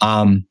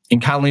 And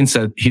Colleen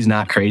said, he's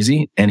not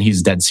crazy and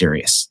he's dead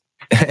serious.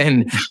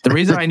 And the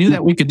reason I knew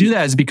that we could do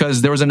that is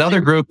because there was another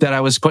group that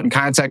I was put in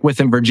contact with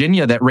in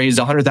Virginia that raised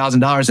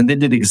 $100,000, and they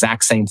did the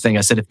exact same thing.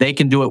 I said, if they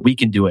can do it, we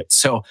can do it.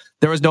 So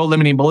there was no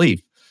limiting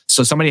belief.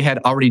 So somebody had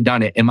already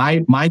done it. And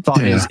my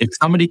thought is, if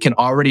somebody can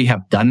already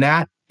have done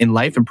that in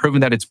life and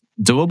proven that it's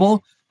doable,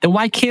 then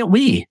why can't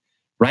we?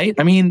 Right?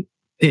 I mean,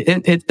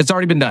 it's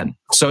already been done.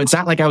 So it's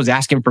not like I was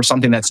asking for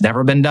something that's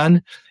never been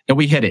done, and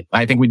we hit it.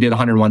 I think we did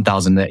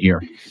 101,000 that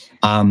year.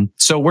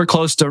 So we're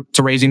close to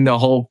raising the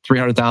whole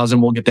 300,000.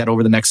 We'll get that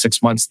over the next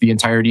 6 months, the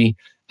entirety.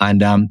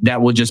 And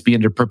that will just be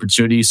into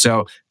perpetuity.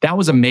 So that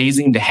was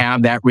amazing to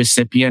have that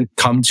recipient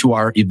come to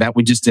our event.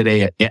 We just did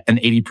an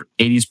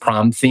 80s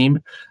prom theme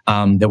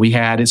that we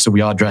had. So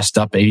we all dressed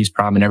up 80s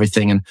prom and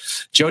everything. And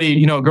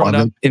Jody, growing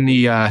up in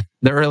the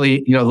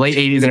early, late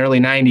 80s and early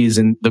 90s,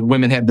 and the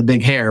women had the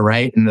big hair,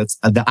 right? And the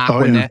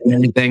Aquanet and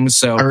everything.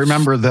 So I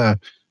remember the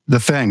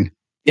thing.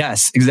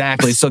 Yes,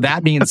 exactly. So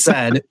that being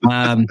said,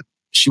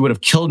 she would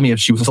have killed me if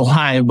she was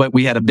alive, but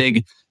we had a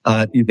big,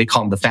 they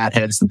call them the fat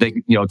heads, the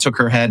big, took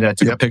her head,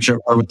 took a picture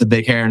of her with the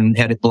big hair and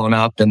had it blown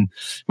up. And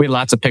we had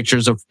lots of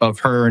pictures of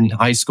her in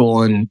high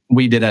school, and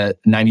we did a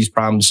 90s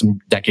prom some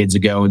decades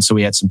ago. And so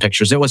we had some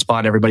pictures. It was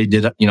fun. Everybody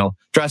did,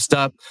 dressed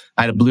up.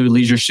 I had a blue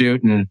leisure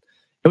suit, and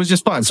it was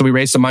just fun. So we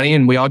raised some money,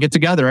 and we all get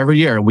together every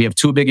year. We have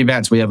 2 big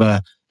events. We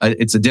have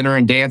it's a dinner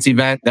and dance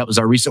event. That was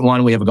our recent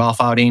one. We have a golf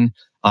outing.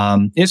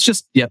 It's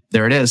just,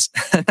 there it is.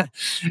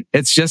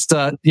 It's just,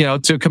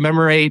 to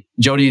commemorate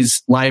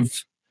Jody's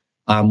life,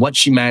 what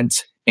she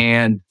meant,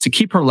 and to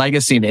keep her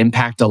legacy and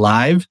impact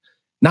alive,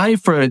 not only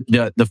for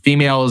the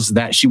females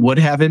that she would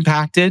have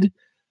impacted,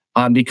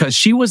 because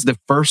she was the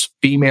first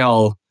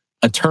female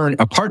a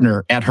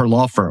partner at her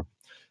law firm,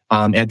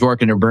 at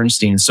Dworkin and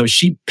Bernstein. So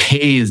she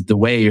paved the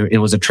way. It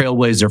was a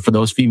trailblazer for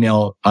those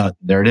female,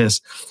 there it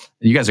is.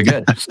 You guys are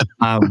good.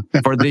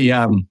 For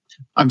the,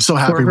 I'm so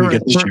happy we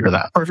get to share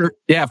that.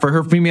 For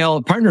her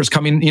female partners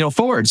coming,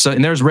 forward. So,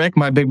 and there's Rick,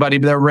 my big buddy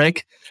there,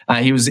 Rick.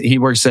 He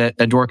works at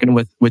Dworkin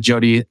with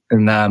Jody,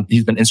 and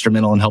he's been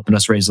instrumental in helping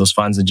us raise those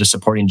funds and just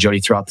supporting Jody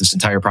throughout this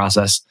entire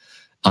process.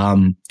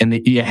 And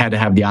he had to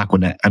have the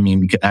Aquanet. I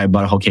mean, I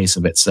bought a whole case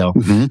of it. So,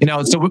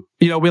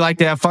 we like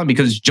to have fun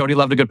because Jody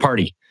loved a good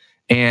party,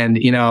 and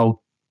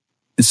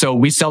so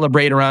we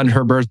celebrate around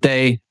her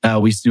birthday.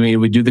 We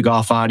do the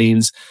golf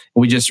outings.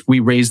 We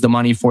raise the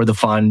money for the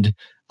fund.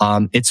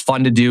 It's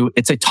fun to do.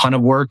 It's a ton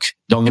of work.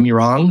 Don't get me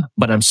wrong,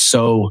 but I'm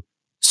so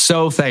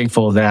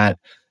thankful that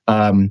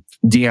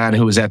Dion,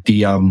 who was at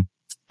the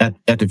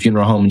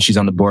funeral home, and she's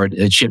on the board,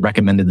 she had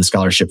recommended the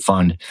scholarship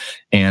fund.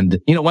 And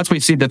once we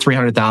see the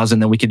 300,000,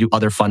 then we can do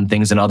other fun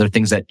things and other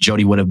things that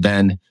Jody would have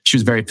been. She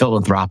was very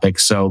philanthropic,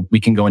 so we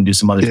can go and do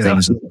some other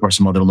things for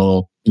some other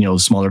little,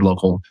 smaller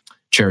local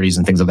charities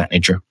and things of that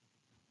nature.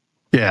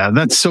 Yeah,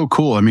 that's so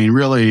cool. I mean,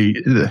 really.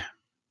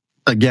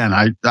 Again,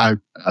 I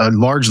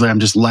largely I'm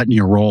just letting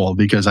you roll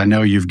because I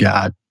know you've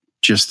got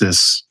just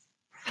this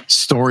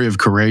story of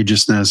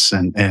courageousness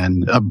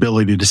and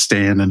ability to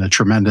stand in a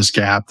tremendous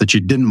gap that you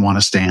didn't want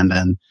to stand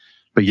in,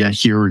 but yet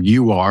here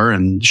you are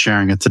and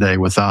sharing it today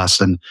with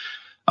us. And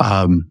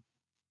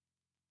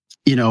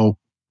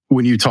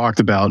when you talked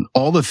about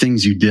all the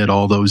things you did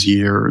all those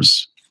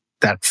years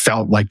that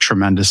felt like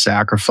tremendous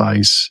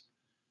sacrifice,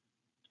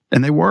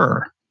 and they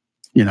were.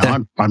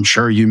 I'm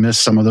sure you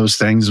missed some of those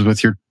things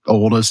with your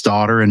oldest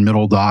daughter and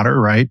middle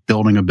daughter, right?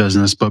 Building a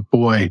business. But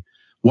boy,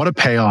 what a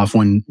payoff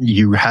when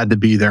you had to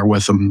be there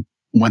with them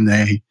when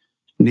they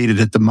needed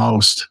it the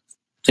most.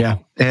 Yeah.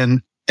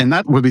 And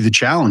that would be the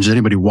challenge.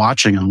 Anybody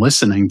watching and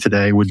listening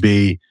today would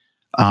be,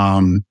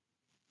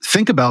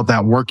 think about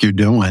that work you're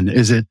doing.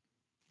 Is it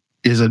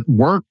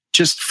work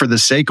just for the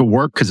sake of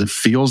work because it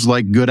feels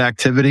like good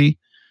activity,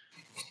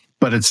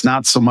 but it's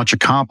not so much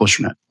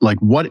accomplishment? Like,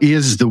 what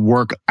is the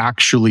work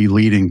actually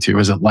leading to?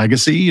 Is it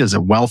legacy? Is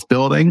it wealth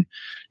building?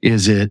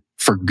 Is it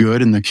for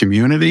good in the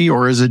community?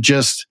 Or is it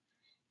just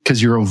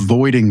because you're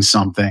avoiding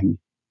something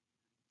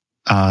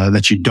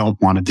that you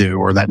don't want to do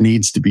or that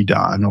needs to be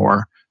done,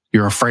 or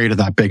you're afraid of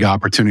that big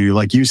opportunity?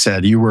 Like you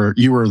said, you were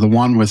the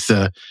one with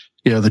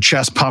the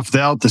chest puffed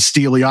out, the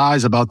steely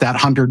eyes about that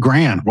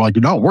 $100,000. We're like,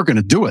 no, we're going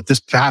to do it. This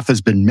path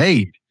has been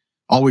made.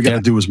 All we got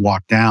to do is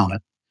walk down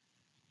it.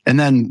 And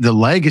then the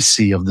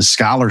legacy of the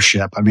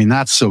scholarship. I mean,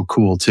 that's so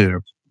cool too,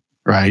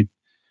 right?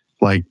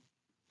 Like,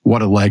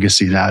 what a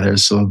legacy that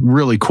is. So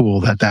really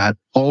cool that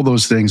all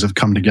those things have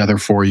come together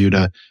for you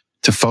to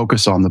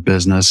focus on the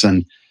business.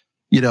 And,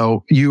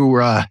 you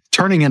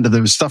turning into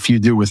the stuff you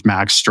do with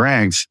Max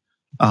Strength.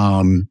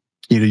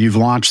 You've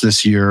launched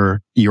this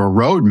year your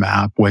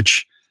roadmap,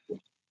 which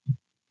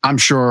I'm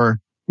sure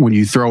when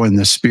you throw in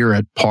the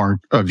spirit part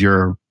of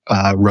your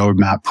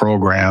roadmap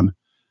program,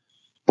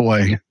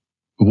 boy,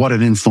 what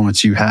an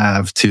influence you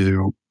have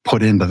to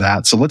put into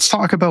that. So let's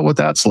talk about what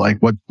that's like,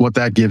 what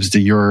that gives to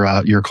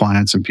your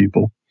clients and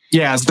people.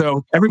 Yeah.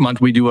 So every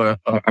month we do a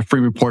free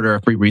report or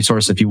a free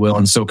resource, if you will.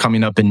 And so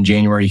coming up in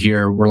January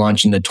here, we're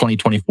launching the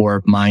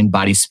 2024 Mind,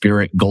 Body,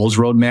 Spirit Goals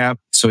Roadmap.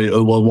 So it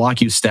will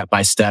walk you step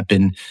by step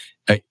in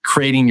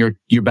creating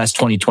your best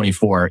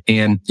 2024.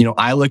 And,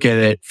 I look at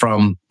it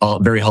from a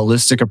very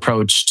holistic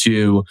approach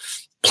to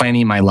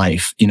planning my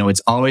life.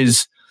 It's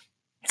always,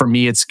 for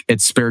me, it's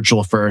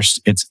spiritual first.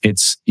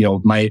 It's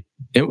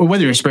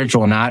whether you're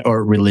spiritual or not,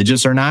 or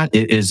religious or not,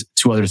 it is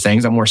two other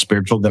things. I'm more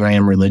spiritual than I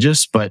am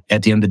religious, but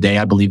at the end of the day,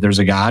 I believe there's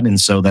a God. And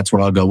so that's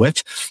what I'll go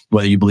with.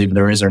 Whether you believe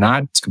there is or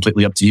not, it's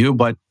completely up to you,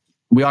 but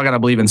we all got to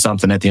believe in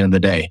something at the end of the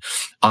day.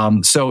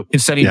 So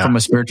it's setting from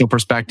a spiritual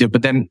perspective,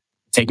 but then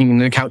taking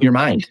into account your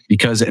mind,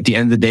 because at the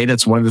end of the day,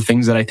 that's one of the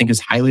things that I think is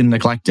highly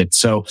neglected.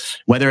 So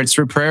whether it's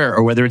through prayer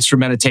or whether it's through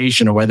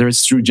meditation or whether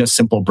it's through just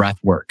simple breath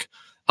work,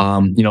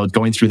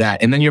 going through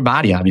that. And then your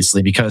body,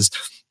 obviously, because,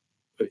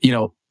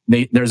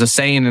 there's a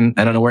saying, and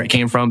I don't know where it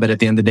came from, but at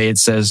the end of the day, it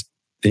says,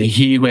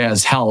 he who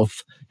has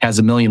health has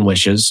a million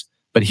wishes,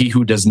 but he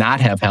who does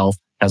not have health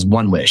has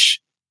one wish,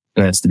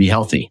 and that's to be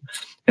healthy.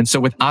 And so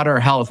without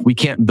our health, we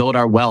can't build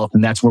our wealth.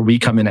 And that's where we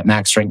come in at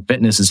Max Strength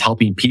Fitness, is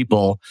helping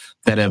people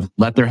that have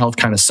let their health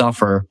kind of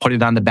suffer, put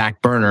it on the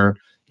back burner,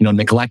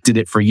 neglected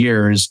it for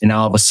years. And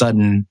now all of a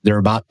sudden they're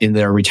about in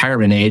their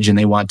retirement age and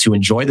they want to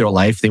enjoy their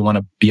life. They want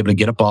to be able to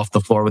get up off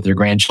the floor with their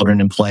grandchildren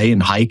and play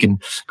and hike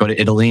and go to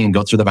Italy and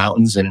go through the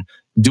mountains and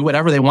do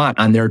whatever they want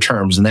on their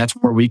terms. And that's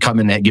where we come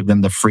in and give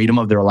them the freedom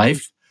of their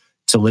life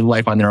to live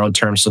life on their own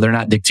terms. So they're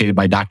not dictated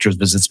by doctors,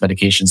 visits,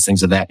 medications,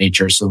 things of that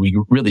nature. So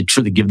we really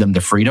truly give them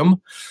the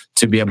freedom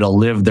to be able to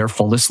live their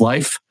fullest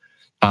life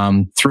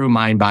through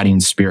mind, body,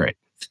 and spirit.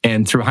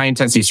 And through high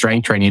intensity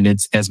strength training,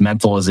 it's as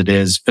mental as it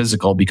is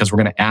physical, because we're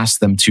going to ask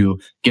them to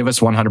give us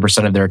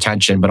 100% of their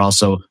attention, but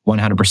also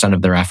 100%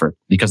 of their effort,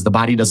 because the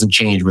body doesn't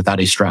change without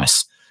a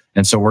stress.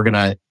 And so we're going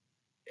to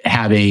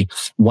have a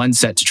one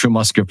set to true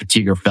muscular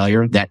fatigue or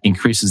failure that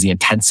increases the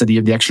intensity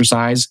of the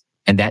exercise,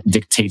 and that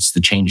dictates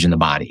the change in the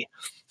body.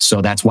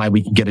 So that's why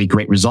we can get a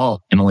great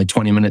result in only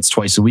 20 minutes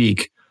twice a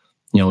week,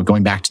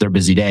 going back to their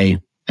busy day.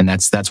 And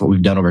that's what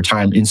we've done over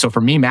time. And so for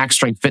me, Max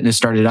Strength Fitness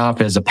started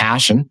off as a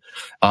passion,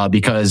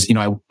 because,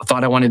 I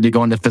thought I wanted to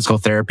go into physical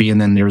therapy, and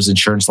then there was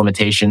insurance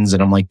limitations.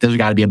 And I'm like, there's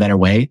got to be a better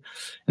way.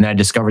 And then I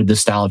discovered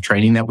this style of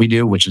training that we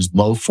do, which is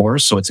low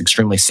force. So it's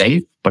extremely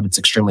safe, but it's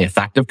extremely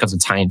effective because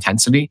it's high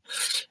intensity.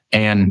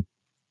 And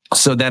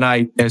so then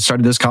I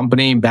started this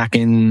company back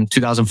in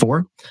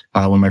 2004,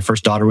 when my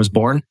first daughter was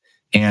born.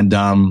 And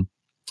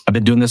I've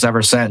been doing this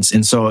ever since.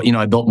 And so,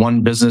 I built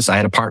one business. I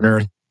had a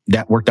partner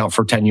that worked out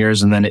for 10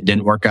 years, and then it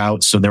didn't work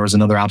out. So there was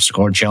another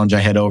obstacle or challenge I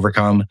had to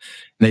overcome. And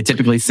they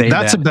typically say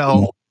that's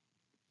about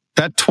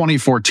that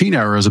 2014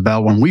 era is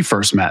about when we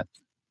first met.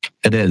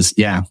 It is.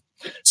 Yeah.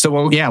 So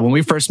when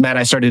we first met,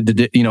 I started to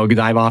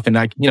dive off, and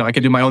I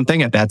could do my own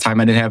thing at that time.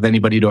 I didn't have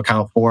anybody to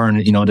account for,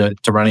 and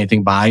to run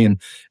anything by.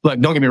 And look,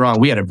 don't get me wrong,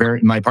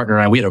 my partner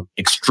and I, we had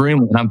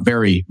and I'm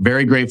very,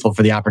 very grateful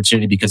for the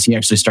opportunity, because he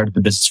actually started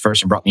the business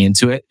first and brought me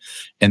into it.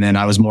 And then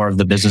I was more of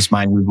the business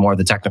mind, he was more of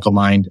the technical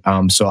mind.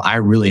 So I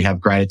really have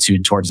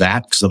gratitude towards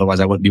that, because otherwise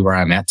I wouldn't be where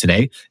I'm at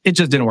today. It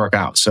just didn't work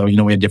out. So,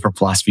 we had different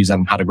philosophies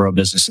on how to grow a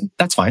business, and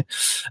that's fine.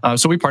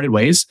 So we parted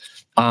ways.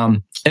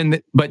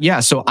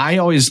 So I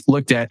always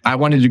looked at, I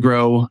wanted to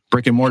grow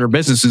brick and mortar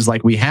businesses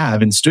like we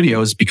have in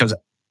studios, because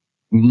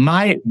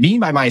being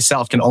by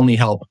myself can only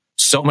help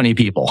so many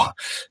people.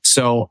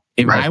 So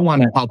If I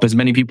want to help as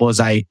many people as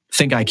I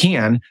think I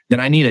can, then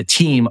I need a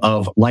team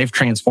of life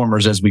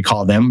transformers, as we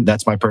call them.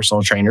 That's my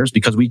personal trainers,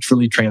 because we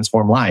truly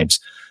transform lives.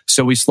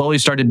 So we slowly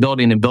started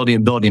building and building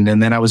and building.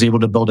 And then I was able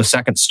to build a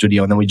second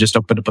studio. And then we just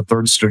opened up a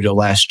third studio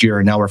last year.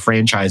 And now we're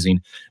franchising.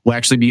 We'll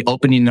actually be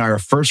opening our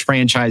first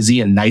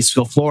franchisee in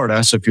Niceville,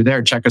 Florida. So if you're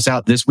there, check us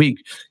out this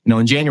week,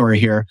 in January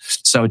here.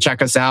 So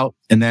check us out.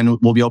 And then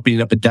we'll be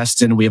opening up at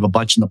Destin. We have a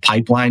bunch in the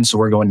pipeline. So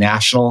we're going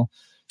national.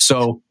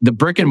 So the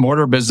brick and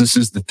mortar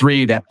businesses, the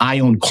three that I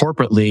own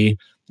corporately,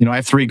 I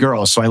have 3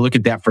 girls. So I look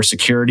at that for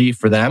security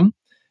for them.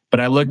 But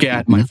I look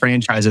at my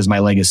franchise as my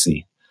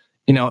legacy.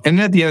 And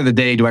at the end of the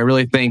day, do I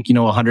really think,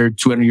 100,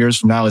 200 years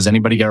from now, is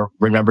anybody going to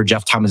remember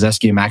Jeff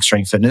Tomaszewski and Max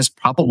Strength Fitness?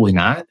 Probably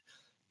not.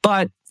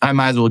 But I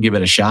might as well give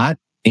it a shot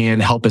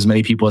and help as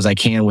many people as I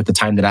can with the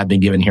time that I've been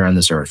given here on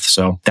this earth.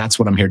 So that's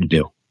what I'm here to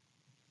do.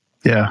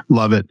 Yeah,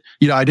 love it.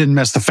 I didn't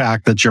miss the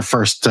fact that your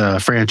first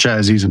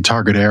franchisees in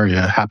target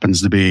area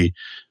happens to be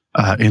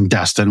in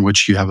Destin,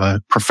 which you have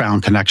a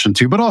profound connection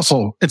to, but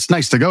also it's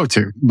nice to go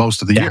to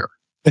most of the year.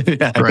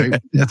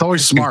 Right. It's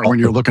always smart when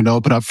you're looking to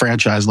open up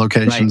franchise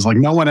locations. Like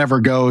no one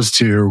ever goes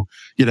to,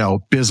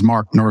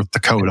 Bismarck, North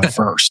Dakota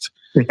first.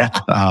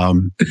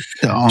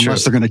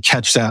 Unless they're going to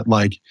catch that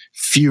like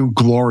few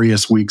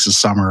glorious weeks of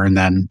summer and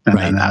then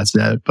that's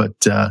it. But,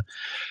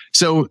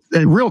 so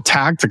real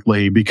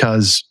tactically,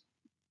 because,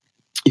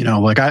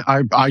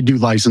 I do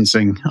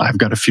licensing. I've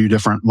got a few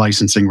different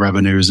licensing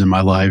revenues in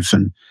my life.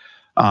 And,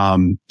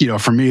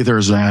 for me,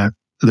 there's a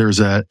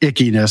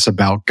ickiness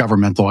about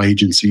governmental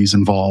agencies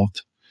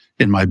involved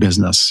in my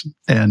business.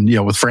 And,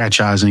 with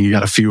franchising, you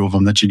got a few of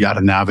them that you got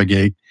to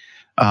navigate.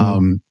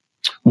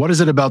 What is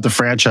it about the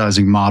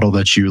franchising model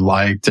that you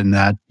liked and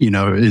that,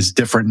 is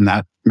different and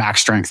that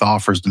Max Strength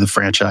offers to the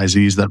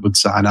franchisees that would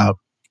sign up?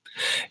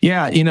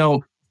 Yeah.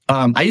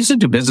 I used to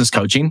do business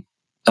coaching.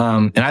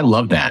 And I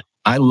love that.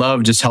 I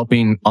love just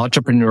helping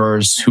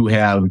entrepreneurs who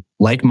have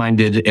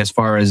like-minded as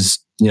far as,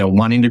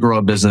 wanting to grow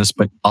a business,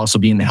 but also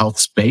be in the health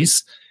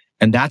space.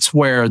 And that's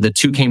where the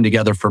two came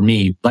together for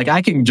me. Like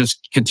I can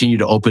just continue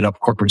to open up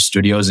corporate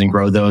studios and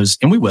grow those.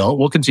 And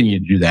we'll continue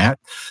to do that.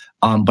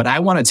 But I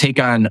want to take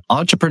on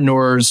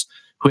entrepreneurs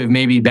who have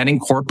maybe been in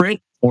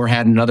corporate or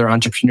had another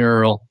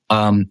entrepreneurial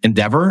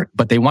endeavor,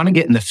 but they want to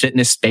get in the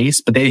fitness space,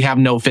 but they have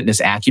no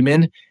fitness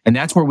acumen. And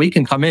that's where we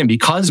can come in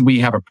because we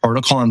have a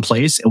protocol in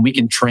place and we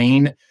can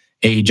train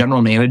a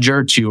general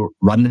manager to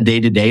run the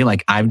day-to-day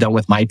like I've done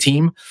with my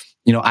team.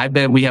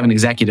 We have an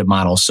executive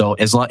model. So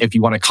if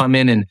you want to come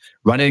in and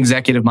run an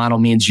executive model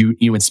means you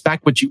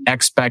inspect what you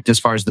expect as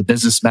far as the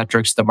business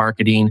metrics, the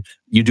marketing,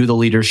 you do the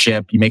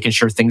leadership, you making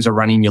sure things are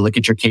running, you look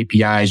at your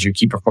KPIs, your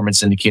key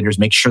performance indicators,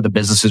 make sure the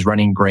business is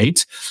running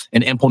great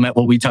and implement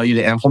what we tell you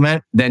to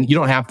implement. Then you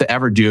don't have to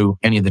ever do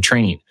any of the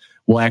training.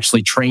 We'll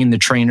actually train the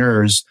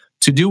trainers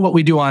to do what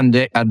we do on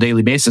a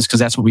daily basis, because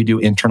that's what we do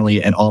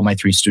internally at all my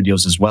 3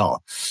 studios as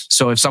well.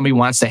 So if somebody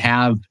wants to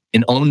have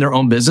and own their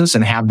own business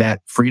and have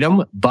that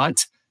freedom,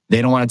 but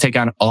they don't want to take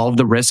on all of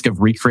the risk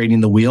of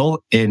recreating the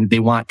wheel and they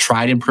want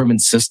tried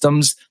improvement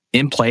systems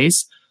in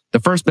place.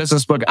 The first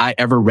business book I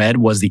ever read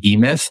was The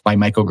E-Myth by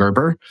Michael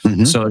Gerber.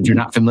 So if you're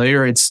not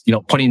familiar, it's,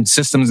 putting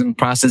systems and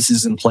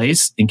processes in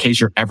place in case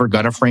you're ever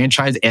going to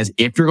franchise, as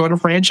if you're going to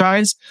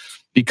franchise,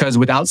 because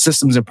without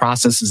systems and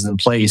processes in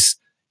place,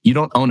 you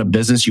don't own a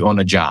business, you own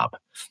a job.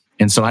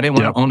 And so I didn't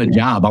want to own a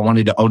job. I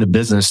wanted to own a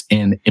business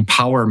and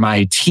empower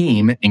my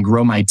team and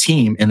grow my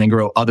team and then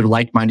grow other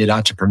like-minded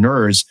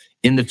entrepreneurs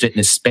in the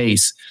fitness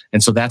space.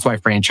 And so that's why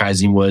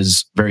franchising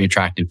was very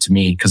attractive to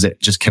me, because it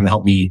just can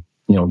help me,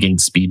 gain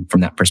speed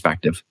from that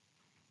perspective.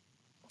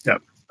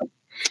 Yep.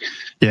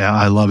 Yeah,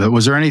 I love it.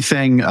 Was there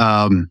anything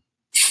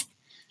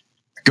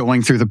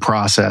going through the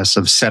process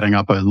of setting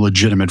up a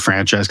legitimate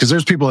franchise? Because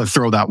there's people that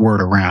throw that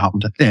word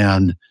around,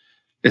 and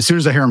as soon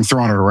as I hear them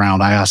throwing it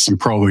around, I ask some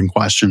probing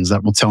questions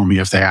that will tell me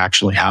if they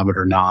actually have it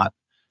or not.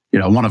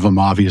 One of them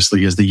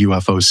obviously is the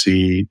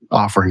UFOC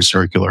offering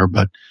circular,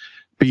 but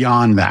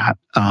beyond that,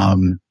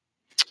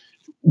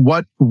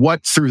 what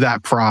through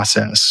that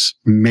process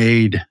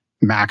made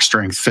Max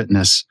Strength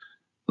Fitness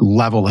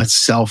level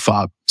itself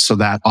up so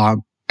that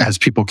as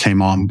people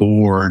came on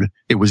board,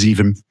 it was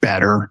even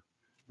better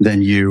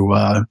than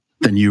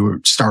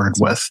you started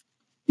with?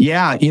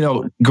 Yeah,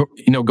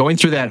 going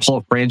through that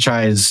whole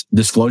franchise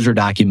disclosure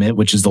document,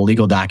 which is the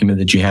legal document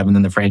that you have, and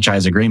then the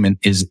franchise agreement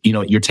is,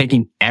 you're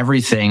taking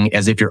everything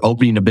as if you're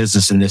opening a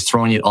business and just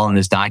throwing it all in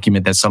this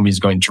document that somebody's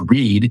going to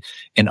read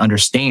and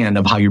understand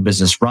of how your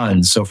business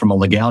runs. So from a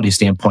legality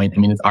standpoint,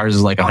 ours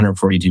is like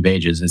 142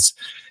 pages.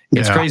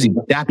 It's crazy.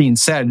 But that being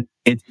said,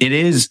 it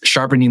is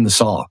sharpening the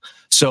saw.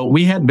 So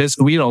we had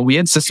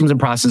systems and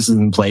processes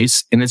in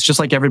place, and it's just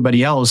like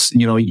everybody else.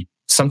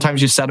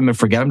 Sometimes you set them and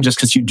forget them just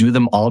because you do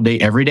them all day,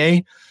 every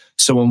day.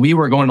 So when we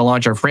were going to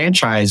launch our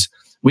franchise,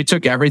 we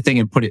took everything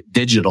and put it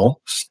digital.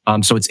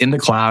 So it's in the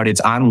cloud, it's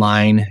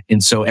online.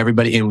 And so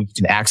we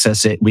can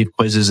access it. We have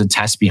quizzes and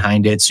tests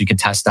behind it, so you can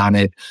test on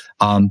it.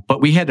 But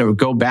we had to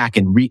go back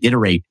and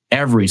reiterate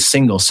every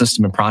single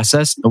system and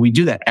process. And we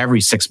do that every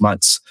 6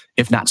 months,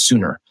 if not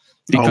sooner.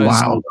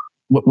 Because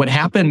what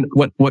happened,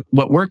 what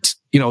worked,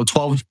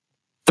 12,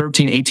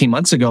 13, 18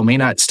 months ago may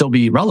not still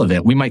be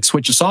relevant. We might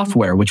switch a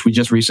software, which we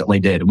just recently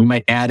did. We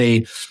might add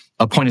a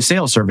point of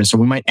sale service, or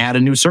we might add a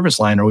new service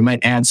line, or we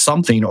might add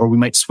something, or we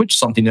might switch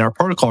something in our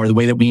protocol or the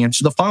way that we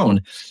answer the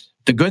phone.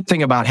 The good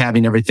thing about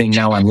having everything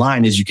now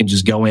online is you can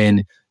just go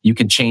in, you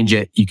can change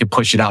it, you can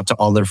push it out to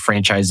all their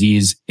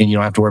franchisees, and you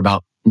don't have to worry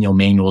about,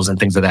 manuals and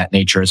things of that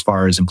nature as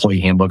far as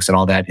employee handbooks and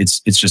all that. It's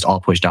just all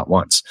pushed out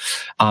once.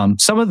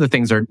 Some of the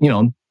things are,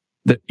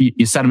 that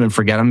you set them and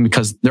forget them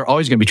because they're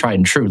always going to be tried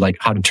and true, like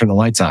how to turn the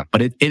lights on.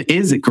 But it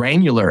is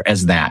granular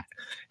as that.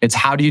 It's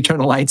how do you turn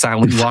the lights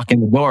on when you walk in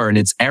the door? And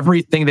it's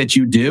everything that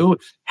you do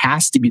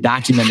has to be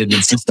documented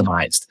and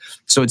systemized.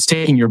 So it's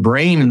taking your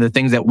brain and the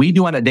things that we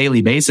do on a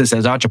daily basis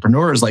as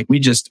entrepreneurs, like we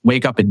just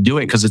wake up and do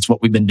it because it's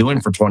what we've been doing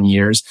for 20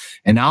 years.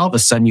 And now all of a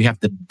sudden you have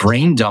to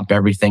brain dump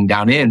everything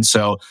down in.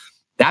 So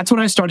that's what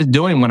I started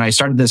doing when I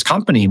started this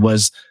company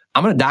was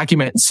I'm going to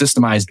document and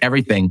systemize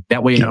everything.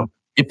 That way,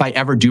 if I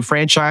ever do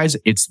franchise,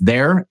 it's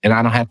there and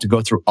I don't have to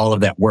go through all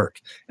of that work.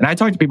 And I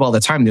talk to people all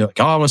the time. They're like,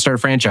 oh, I want to start a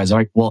franchise. I'm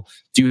like, well,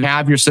 do you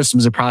have your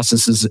systems and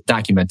processes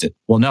documented?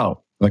 Well,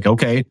 no. I'm like,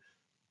 okay,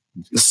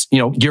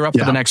 gear up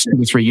for the next 2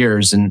 to 3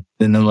 years and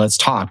then let's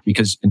talk,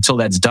 because until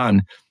that's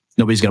done,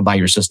 nobody's going to buy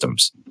your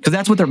systems because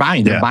that's what they're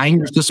buying. They're buying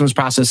your systems,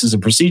 processes,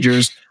 and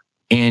procedures,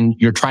 and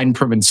your tried and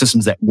proven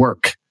systems that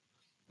work.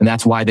 And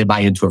that's why they buy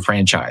into a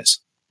franchise.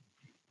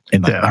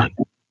 In my opinion.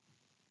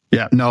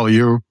 Yeah, no,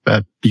 you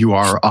are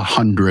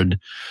 100%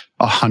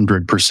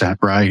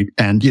 right.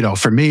 And,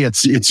 for me,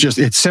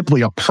 it's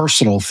simply a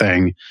personal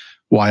thing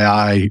why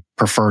I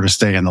prefer to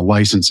stay in the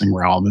licensing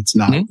realm. It's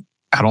not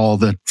at all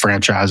that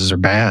franchises are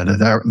bad.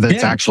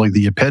 That's actually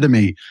the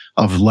epitome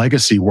of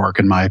legacy work,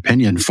 in my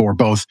opinion, for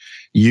both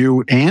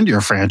you and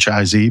your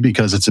franchisee,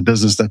 because it's a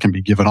business that can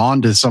be given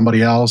on to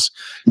somebody else.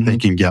 They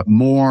can get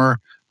more.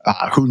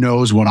 Who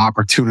knows what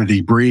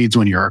opportunity breeds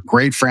when you're a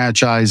great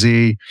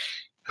franchisee?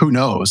 Who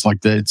knows?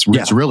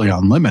 It's really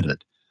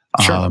unlimited.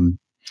 Sure.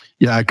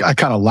 I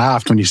kind of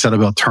laughed when you said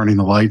about turning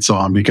the lights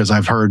on, because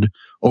I've heard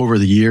over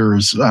the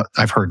years,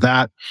 I've heard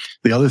that.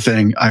 The other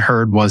thing I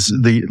heard was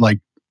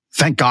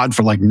thank God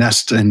for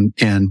Nest and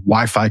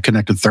Wi-Fi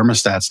connected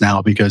thermostats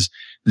now, because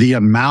the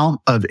amount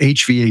of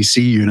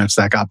HVAC units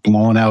that got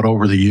blown out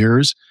over the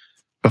years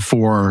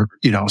before,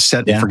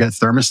 set and forget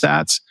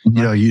thermostats,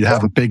 you'd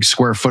have a big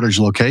square footage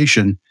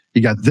location.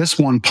 You got this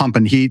one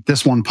pumping heat,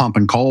 this one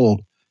pumping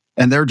cold,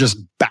 and they're just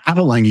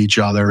battling each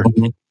other,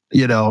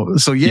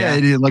 So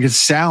it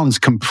sounds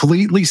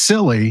completely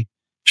silly.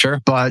 Sure.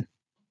 But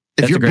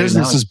if your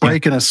business is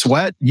breaking a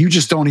sweat, you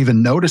just don't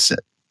even notice it.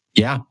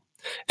 Yeah.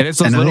 And it's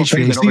those little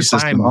things that over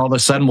time, all of a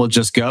sudden will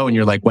just go and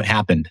you're like, what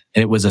happened?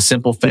 And it was a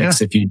simple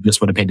fix if you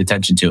just would have paid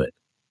attention to it.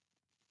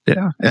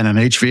 Yeah. And an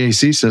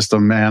HVAC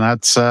system, man,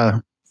 that's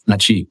not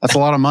cheap. That's a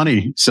lot of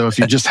money. So if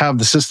you just have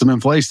the system in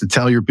place to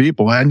tell your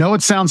people, I know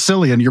it sounds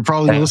silly and you're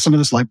probably listening to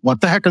this like, what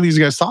the heck are these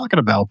guys talking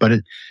about? But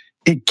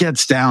it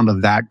gets down to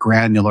that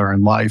granular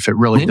in life. It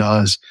really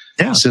does.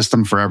 Yeah.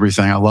 System for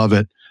everything. I love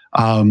it.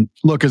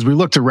 Look, as we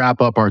look to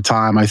wrap up our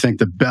time, I think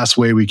the best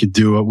way we could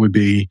do it would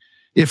be,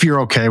 if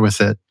you're okay with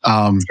it,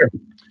 I'll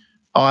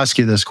ask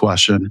you this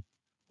question.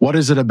 What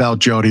is it about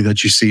Jody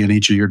that you see in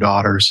each of your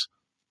daughters?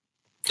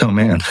 Oh,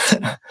 man.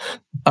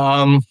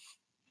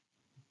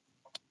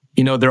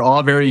 They're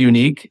all very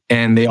unique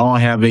and they all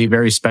have a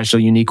very special,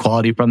 unique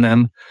quality from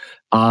them.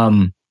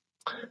 My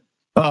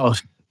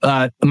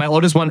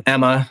oldest one,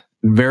 Emma,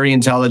 very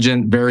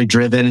intelligent, very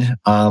driven.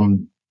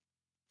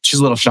 She's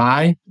a little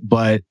shy,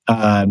 but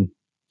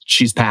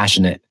she's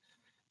passionate.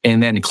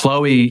 And then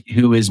Chloe,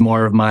 who is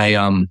more of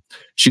my,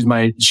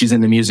 she's in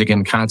the music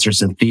and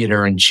concerts and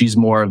theater, and she's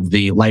more of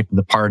the life of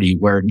the party,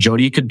 where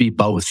Jody could be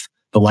both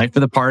the life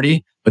of the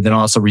party, but then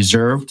also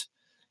reserved.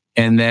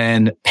 And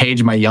then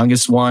Paige, my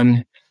youngest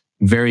one,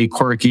 very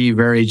quirky,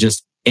 very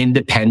just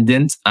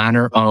independent on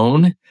her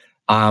own.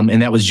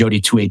 And that was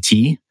Jody to a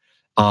T.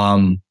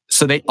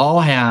 So they all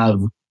have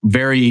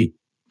very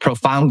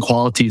profound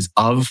qualities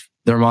of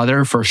their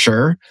mother for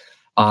sure.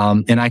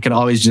 And I can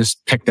always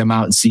just pick them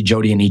out and see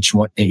Jody in each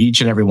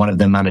and every one of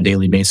them on a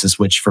daily basis,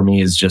 which for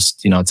me is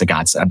just, it's a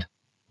godsend.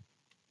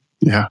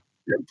 Yeah.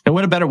 And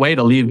what a better way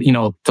to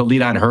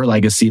lead on her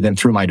legacy than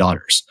through my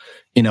daughters.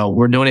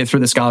 We're doing it through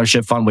the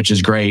scholarship fund, which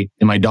is great.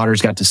 And my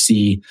daughters got to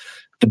see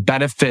the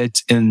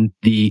benefit and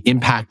the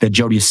impact that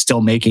Jody is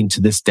still making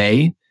to this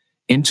day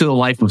into the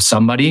life of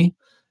somebody.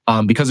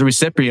 Because the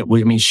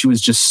recipient, she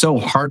was just so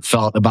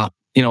heartfelt about,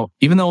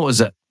 even though it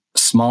was a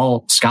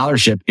small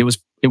scholarship, it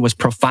was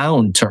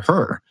profound to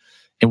her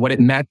and what it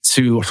meant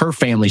to her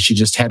family. She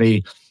just had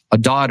a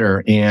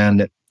daughter,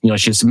 and,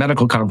 she has some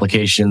medical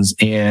complications,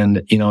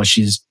 and,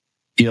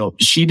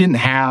 she didn't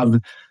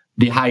have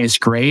the highest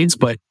grades,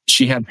 but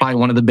she had probably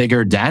one of the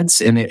bigger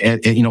debts. And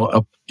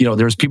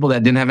there's people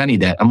that didn't have any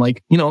debt. I'm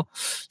like,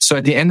 so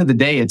at the end of the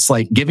day, it's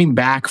like giving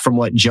back from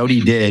what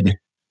Jody did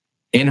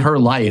in her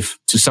life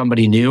to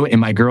somebody new.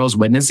 And my girls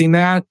witnessing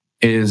that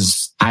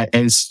it's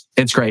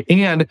great.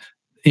 And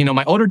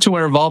my older two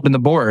are involved in the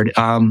board.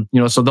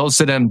 So they'll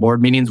sit in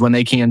board meetings when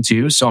they can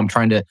too. So I'm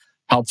trying to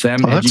help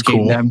them,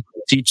 educate them,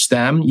 teach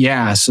them.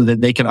 Yeah. So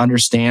that they can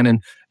understand.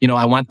 And,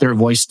 I want their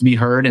voice to be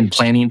heard and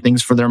planning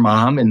things for their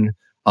mom and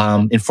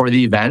for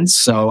the events.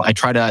 So I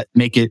try to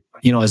make it,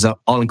 as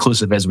all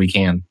inclusive as we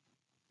can.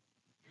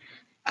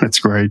 That's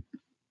great.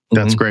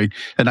 That's great.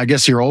 And I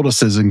guess your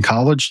oldest is in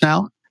college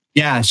now?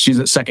 Yeah. She's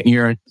at second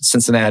year at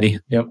Cincinnati.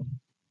 Yep.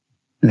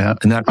 Yeah.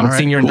 And then I'm a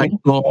senior in high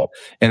school.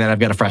 And then I've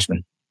got a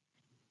freshman.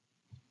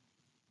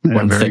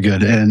 Yeah, very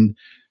good. And,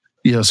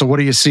 so what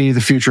do you see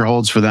the future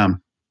holds for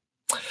them?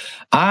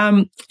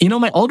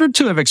 My older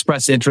two have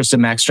expressed interest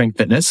in Max Strength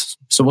Fitness.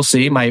 So we'll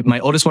see. My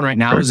oldest one right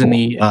now is in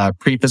the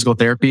pre-physical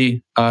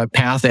therapy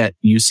path at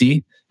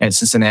UC at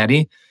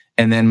Cincinnati.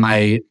 And then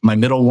my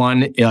middle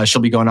one,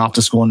 she'll be going off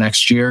to school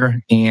next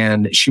year,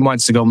 and she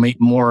wants to go make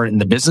more in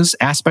the business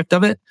aspect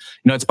of it.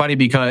 It's funny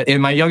because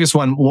in my youngest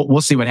one,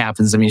 we'll see what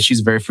happens. I mean, she's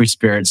a very free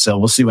spirit, so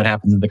we'll see what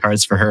happens in the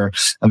cards for her.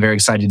 I'm very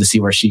excited to see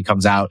where she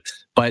comes out.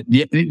 But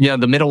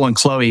the middle one,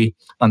 Chloe,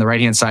 on the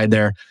right hand side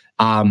there,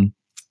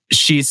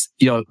 she's,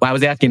 I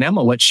was asking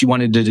Emma what she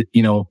wanted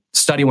to,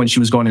 study when she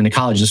was going into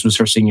college. This was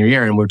her senior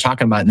year. And we were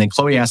talking about it. And then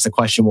Chloe asked the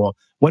question, well,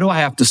 what do I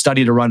have to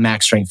study to run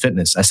Max Strength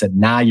Fitness? I said,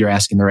 now you're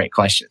asking the right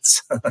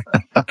questions.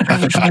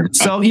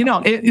 So,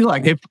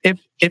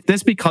 if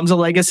this becomes a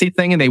legacy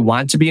thing and they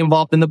want to be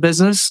involved in the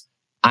business,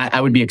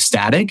 I would be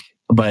ecstatic.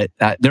 But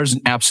there's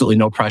absolutely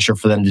no pressure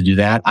for them to do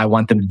that. I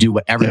want them to do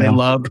whatever they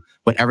love,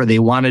 whatever they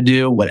want to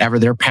do, whatever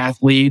their path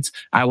leads.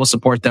 I will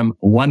support them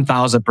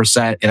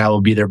 1,000%, and I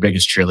will be their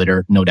biggest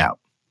cheerleader, no doubt.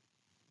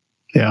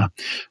 Yeah.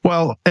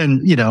 Well,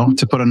 and,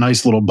 to put a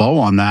nice little bow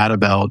on that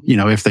about,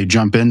 if they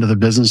jump into the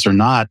business or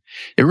not,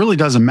 it really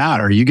doesn't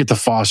matter. You get to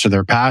foster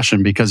their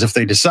passion, because if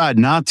they decide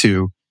not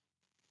to,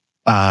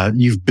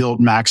 you've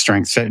built Max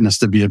Strength Fitness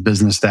to be a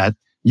business that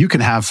you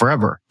can have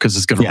forever, because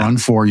it's going to run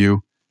for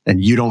you.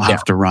 And you don't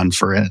have to run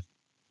for it.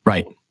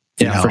 Right.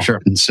 Yeah, for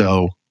sure. And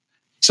so,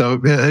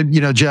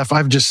 Jeff,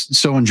 I've just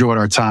so enjoyed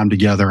our time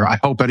together. I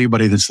hope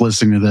anybody that's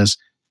listening to this,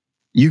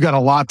 you got a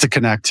lot to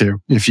connect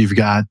to. If you've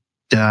got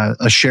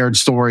a shared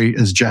story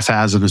as Jeff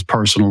has in his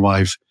personal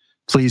life,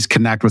 please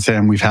connect with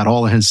him. We've had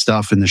all of his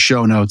stuff in the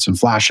show notes and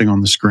flashing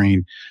on the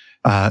screen.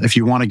 If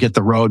you want to get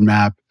the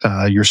roadmap,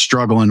 you're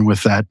struggling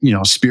with that,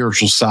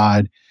 spiritual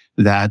side,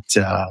 that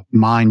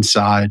mind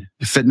side,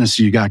 fitness,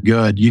 you got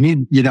good. You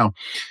need,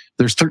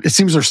 it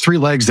seems there's three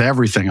legs to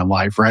everything in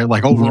life, right?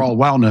 Like overall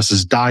wellness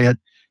is diet,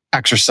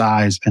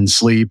 exercise, and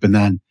sleep. And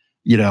then,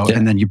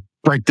 and then you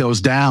break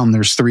those down.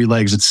 There's three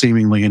legs that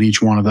seemingly in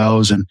each one of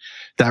those. And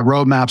that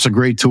roadmap's a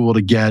great tool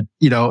to get,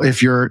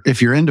 if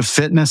you're into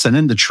fitness and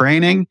into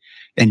training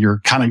and you're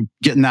kind of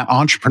getting that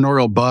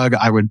entrepreneurial bug,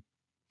 I would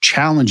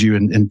challenge you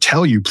and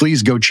tell you,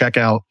 please go check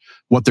out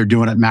what they're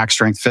doing at Max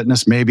Strength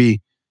Fitness.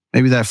 Maybe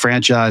that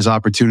franchise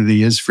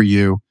opportunity is for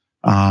you.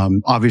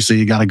 Obviously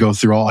you got to go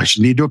through I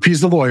should need to appease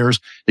the lawyers.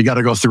 You got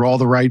to go through all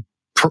the right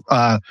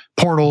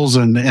portals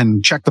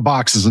and check the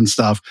boxes and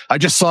stuff. I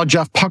just saw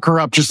Jeff pucker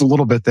up just a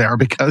little bit there,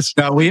 because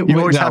you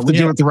always have to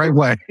do it the right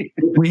way.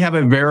 We have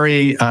a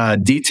very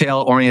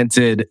detail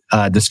oriented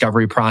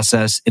discovery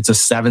process. It's a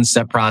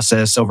 7-step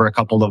process over a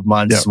couple of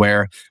months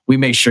where we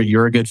make sure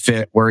you're a good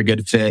fit, we're a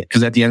good fit.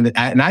 Because at the end of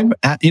and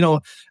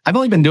I've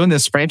only been doing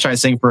this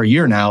franchise thing for a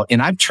year now,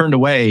 and I've turned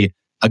away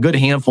a good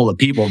handful of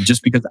people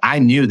just because I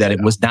knew that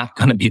it was not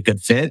going to be a good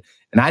fit.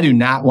 And I do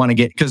not want to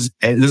because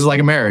this is like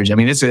a marriage. I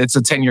mean, it's a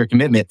 10-year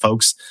commitment,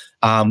 folks.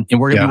 And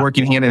we're going to be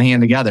working hand in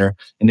hand together,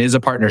 and it is a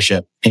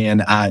partnership.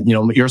 And,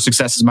 your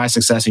success is my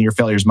success and your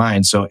failure is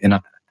mine. So, and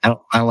I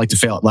don't like to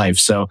fail at life.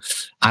 So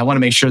I want to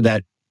make sure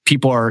that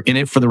people are in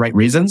it for the right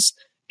reasons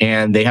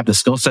and they have the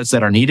skill sets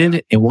that are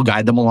needed, and we'll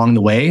guide them along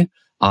the way.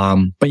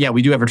 But yeah,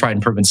 we do have a tried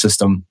and proven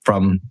system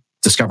from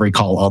discovery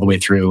call all the way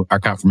through our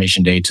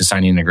confirmation day to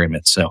signing an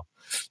agreement. So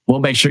we'll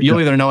make sure you'll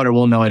either know it or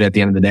we'll know it at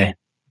the end of the day.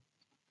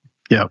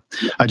 Yeah.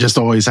 I just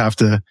always have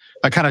to,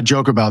 I kind of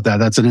joke about that.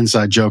 That's an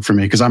inside joke for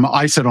me, because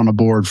I sit on a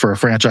board for a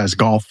franchise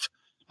golf,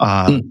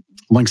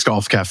 Links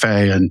Golf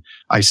Cafe. And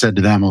I said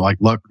to them,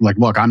 look,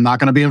 I'm not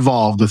going to be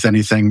involved with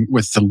anything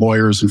with the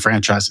lawyers and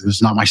franchises.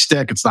 It's not my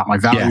stick. It's not my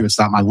value. It's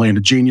not my lane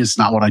of genius. It's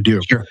not what I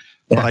do. Sure.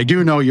 But I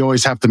do know you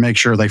always have to make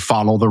sure they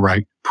follow the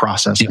right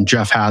process. And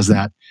Jeff has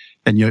that.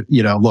 And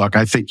look,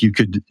 I think you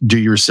could do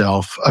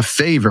yourself a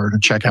favor to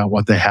check out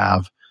what they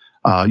have.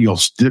 You'll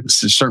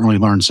certainly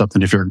learn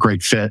something. If you're a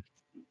great fit,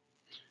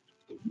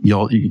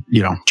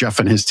 Jeff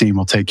and his team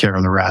will take care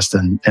of the rest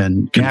and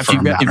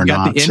confirm that or not. If you've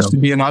got the itch to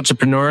be an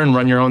entrepreneur and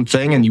run your own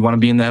thing, and you want to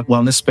be in that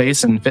wellness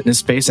space and fitness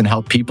space and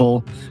help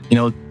people,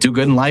 do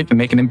good in life and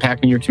make an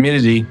impact in your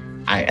community,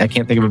 I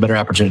can't think of a better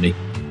opportunity.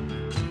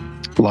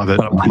 Love it.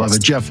 Love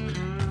it. Jeff,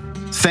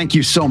 thank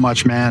you so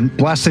much, man.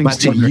 Blessings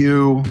to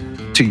you,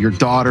 to your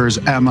daughters,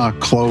 Emma,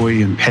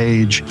 Chloe, and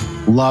Paige.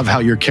 Love how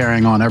you're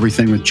carrying on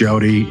everything with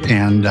Jody.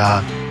 And,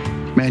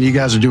 man, you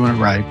guys are doing it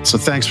right. So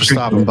thanks for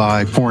stopping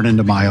by, pouring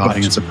into my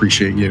audience.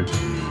 Appreciate you.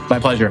 My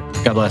pleasure.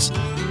 God bless.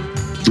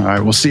 All right.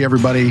 We'll see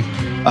everybody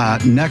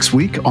next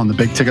week on The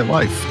Big Ticket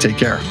Life. Take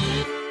care.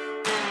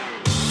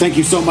 Thank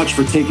you so much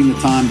for taking the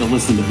time to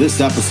listen to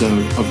this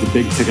episode of The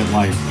Big Ticket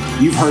Life.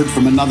 You've heard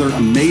from another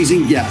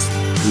amazing guest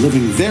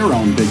living their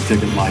own big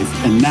ticket life,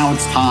 and now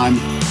it's time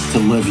to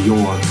live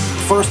yours.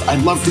 First,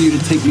 I'd love for you to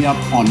take me up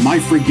on my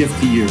free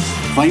gift to you.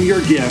 Claim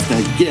your gift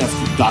at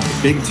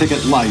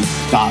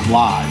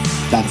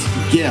gift.thebigticketlife.live. That's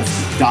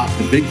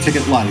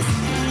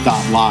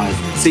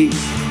gift.thebigticketlife.live. See,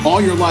 all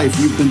your life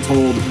you've been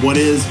told what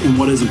is and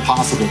what isn't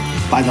possible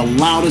by the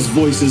loudest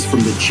voices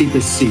from the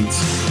cheapest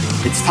seats.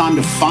 It's time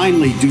to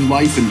finally do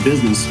life and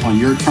business on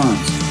your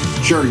terms.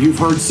 Sure, you've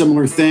heard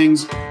similar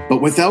things,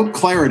 but without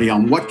clarity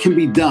on what can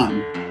be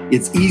done,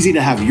 it's easy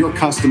to have your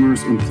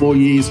customers,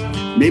 employees,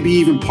 maybe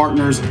even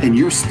partners, and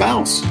your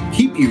spouse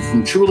keep you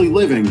from truly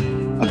living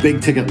a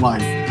big ticket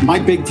life. My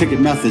big ticket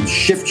methods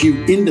shift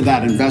you into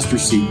that investor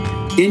seat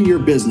in your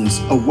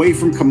business, away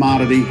from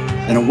commodity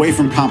and away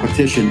from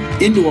competition,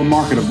 into a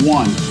market of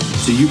one,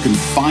 so you can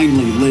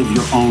finally live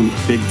your own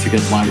big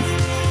ticket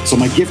life. So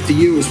my gift to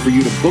you is for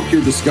you to book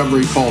your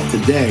discovery call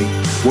today,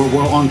 where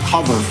we'll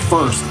uncover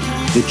first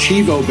the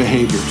Chivo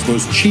behaviors,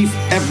 those chief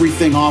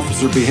everything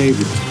officer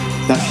behaviors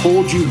that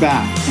hold you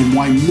back and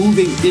why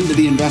moving into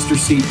the investor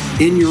seat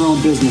in your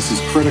own business is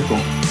critical.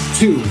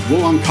 2,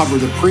 we'll uncover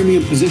the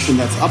premium position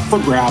that's up for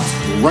grabs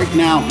right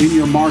now in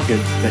your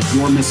market that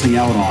you're missing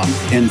out on.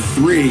 And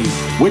 3,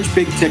 which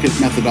big ticket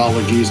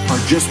methodologies are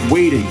just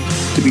waiting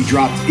to be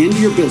dropped into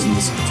your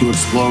business to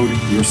explode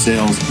your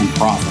sales and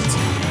profits.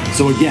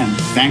 So again,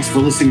 thanks for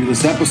listening to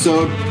this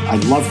episode.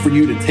 I'd love for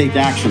you to take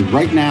action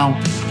right now,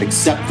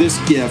 accept this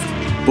gift,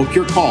 book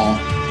your call,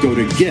 go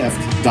to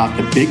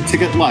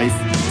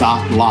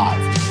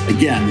gift.thebigticketlife.live.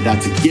 Again,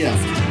 that's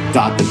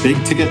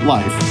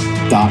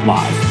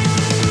gift.thebigticketlife.live.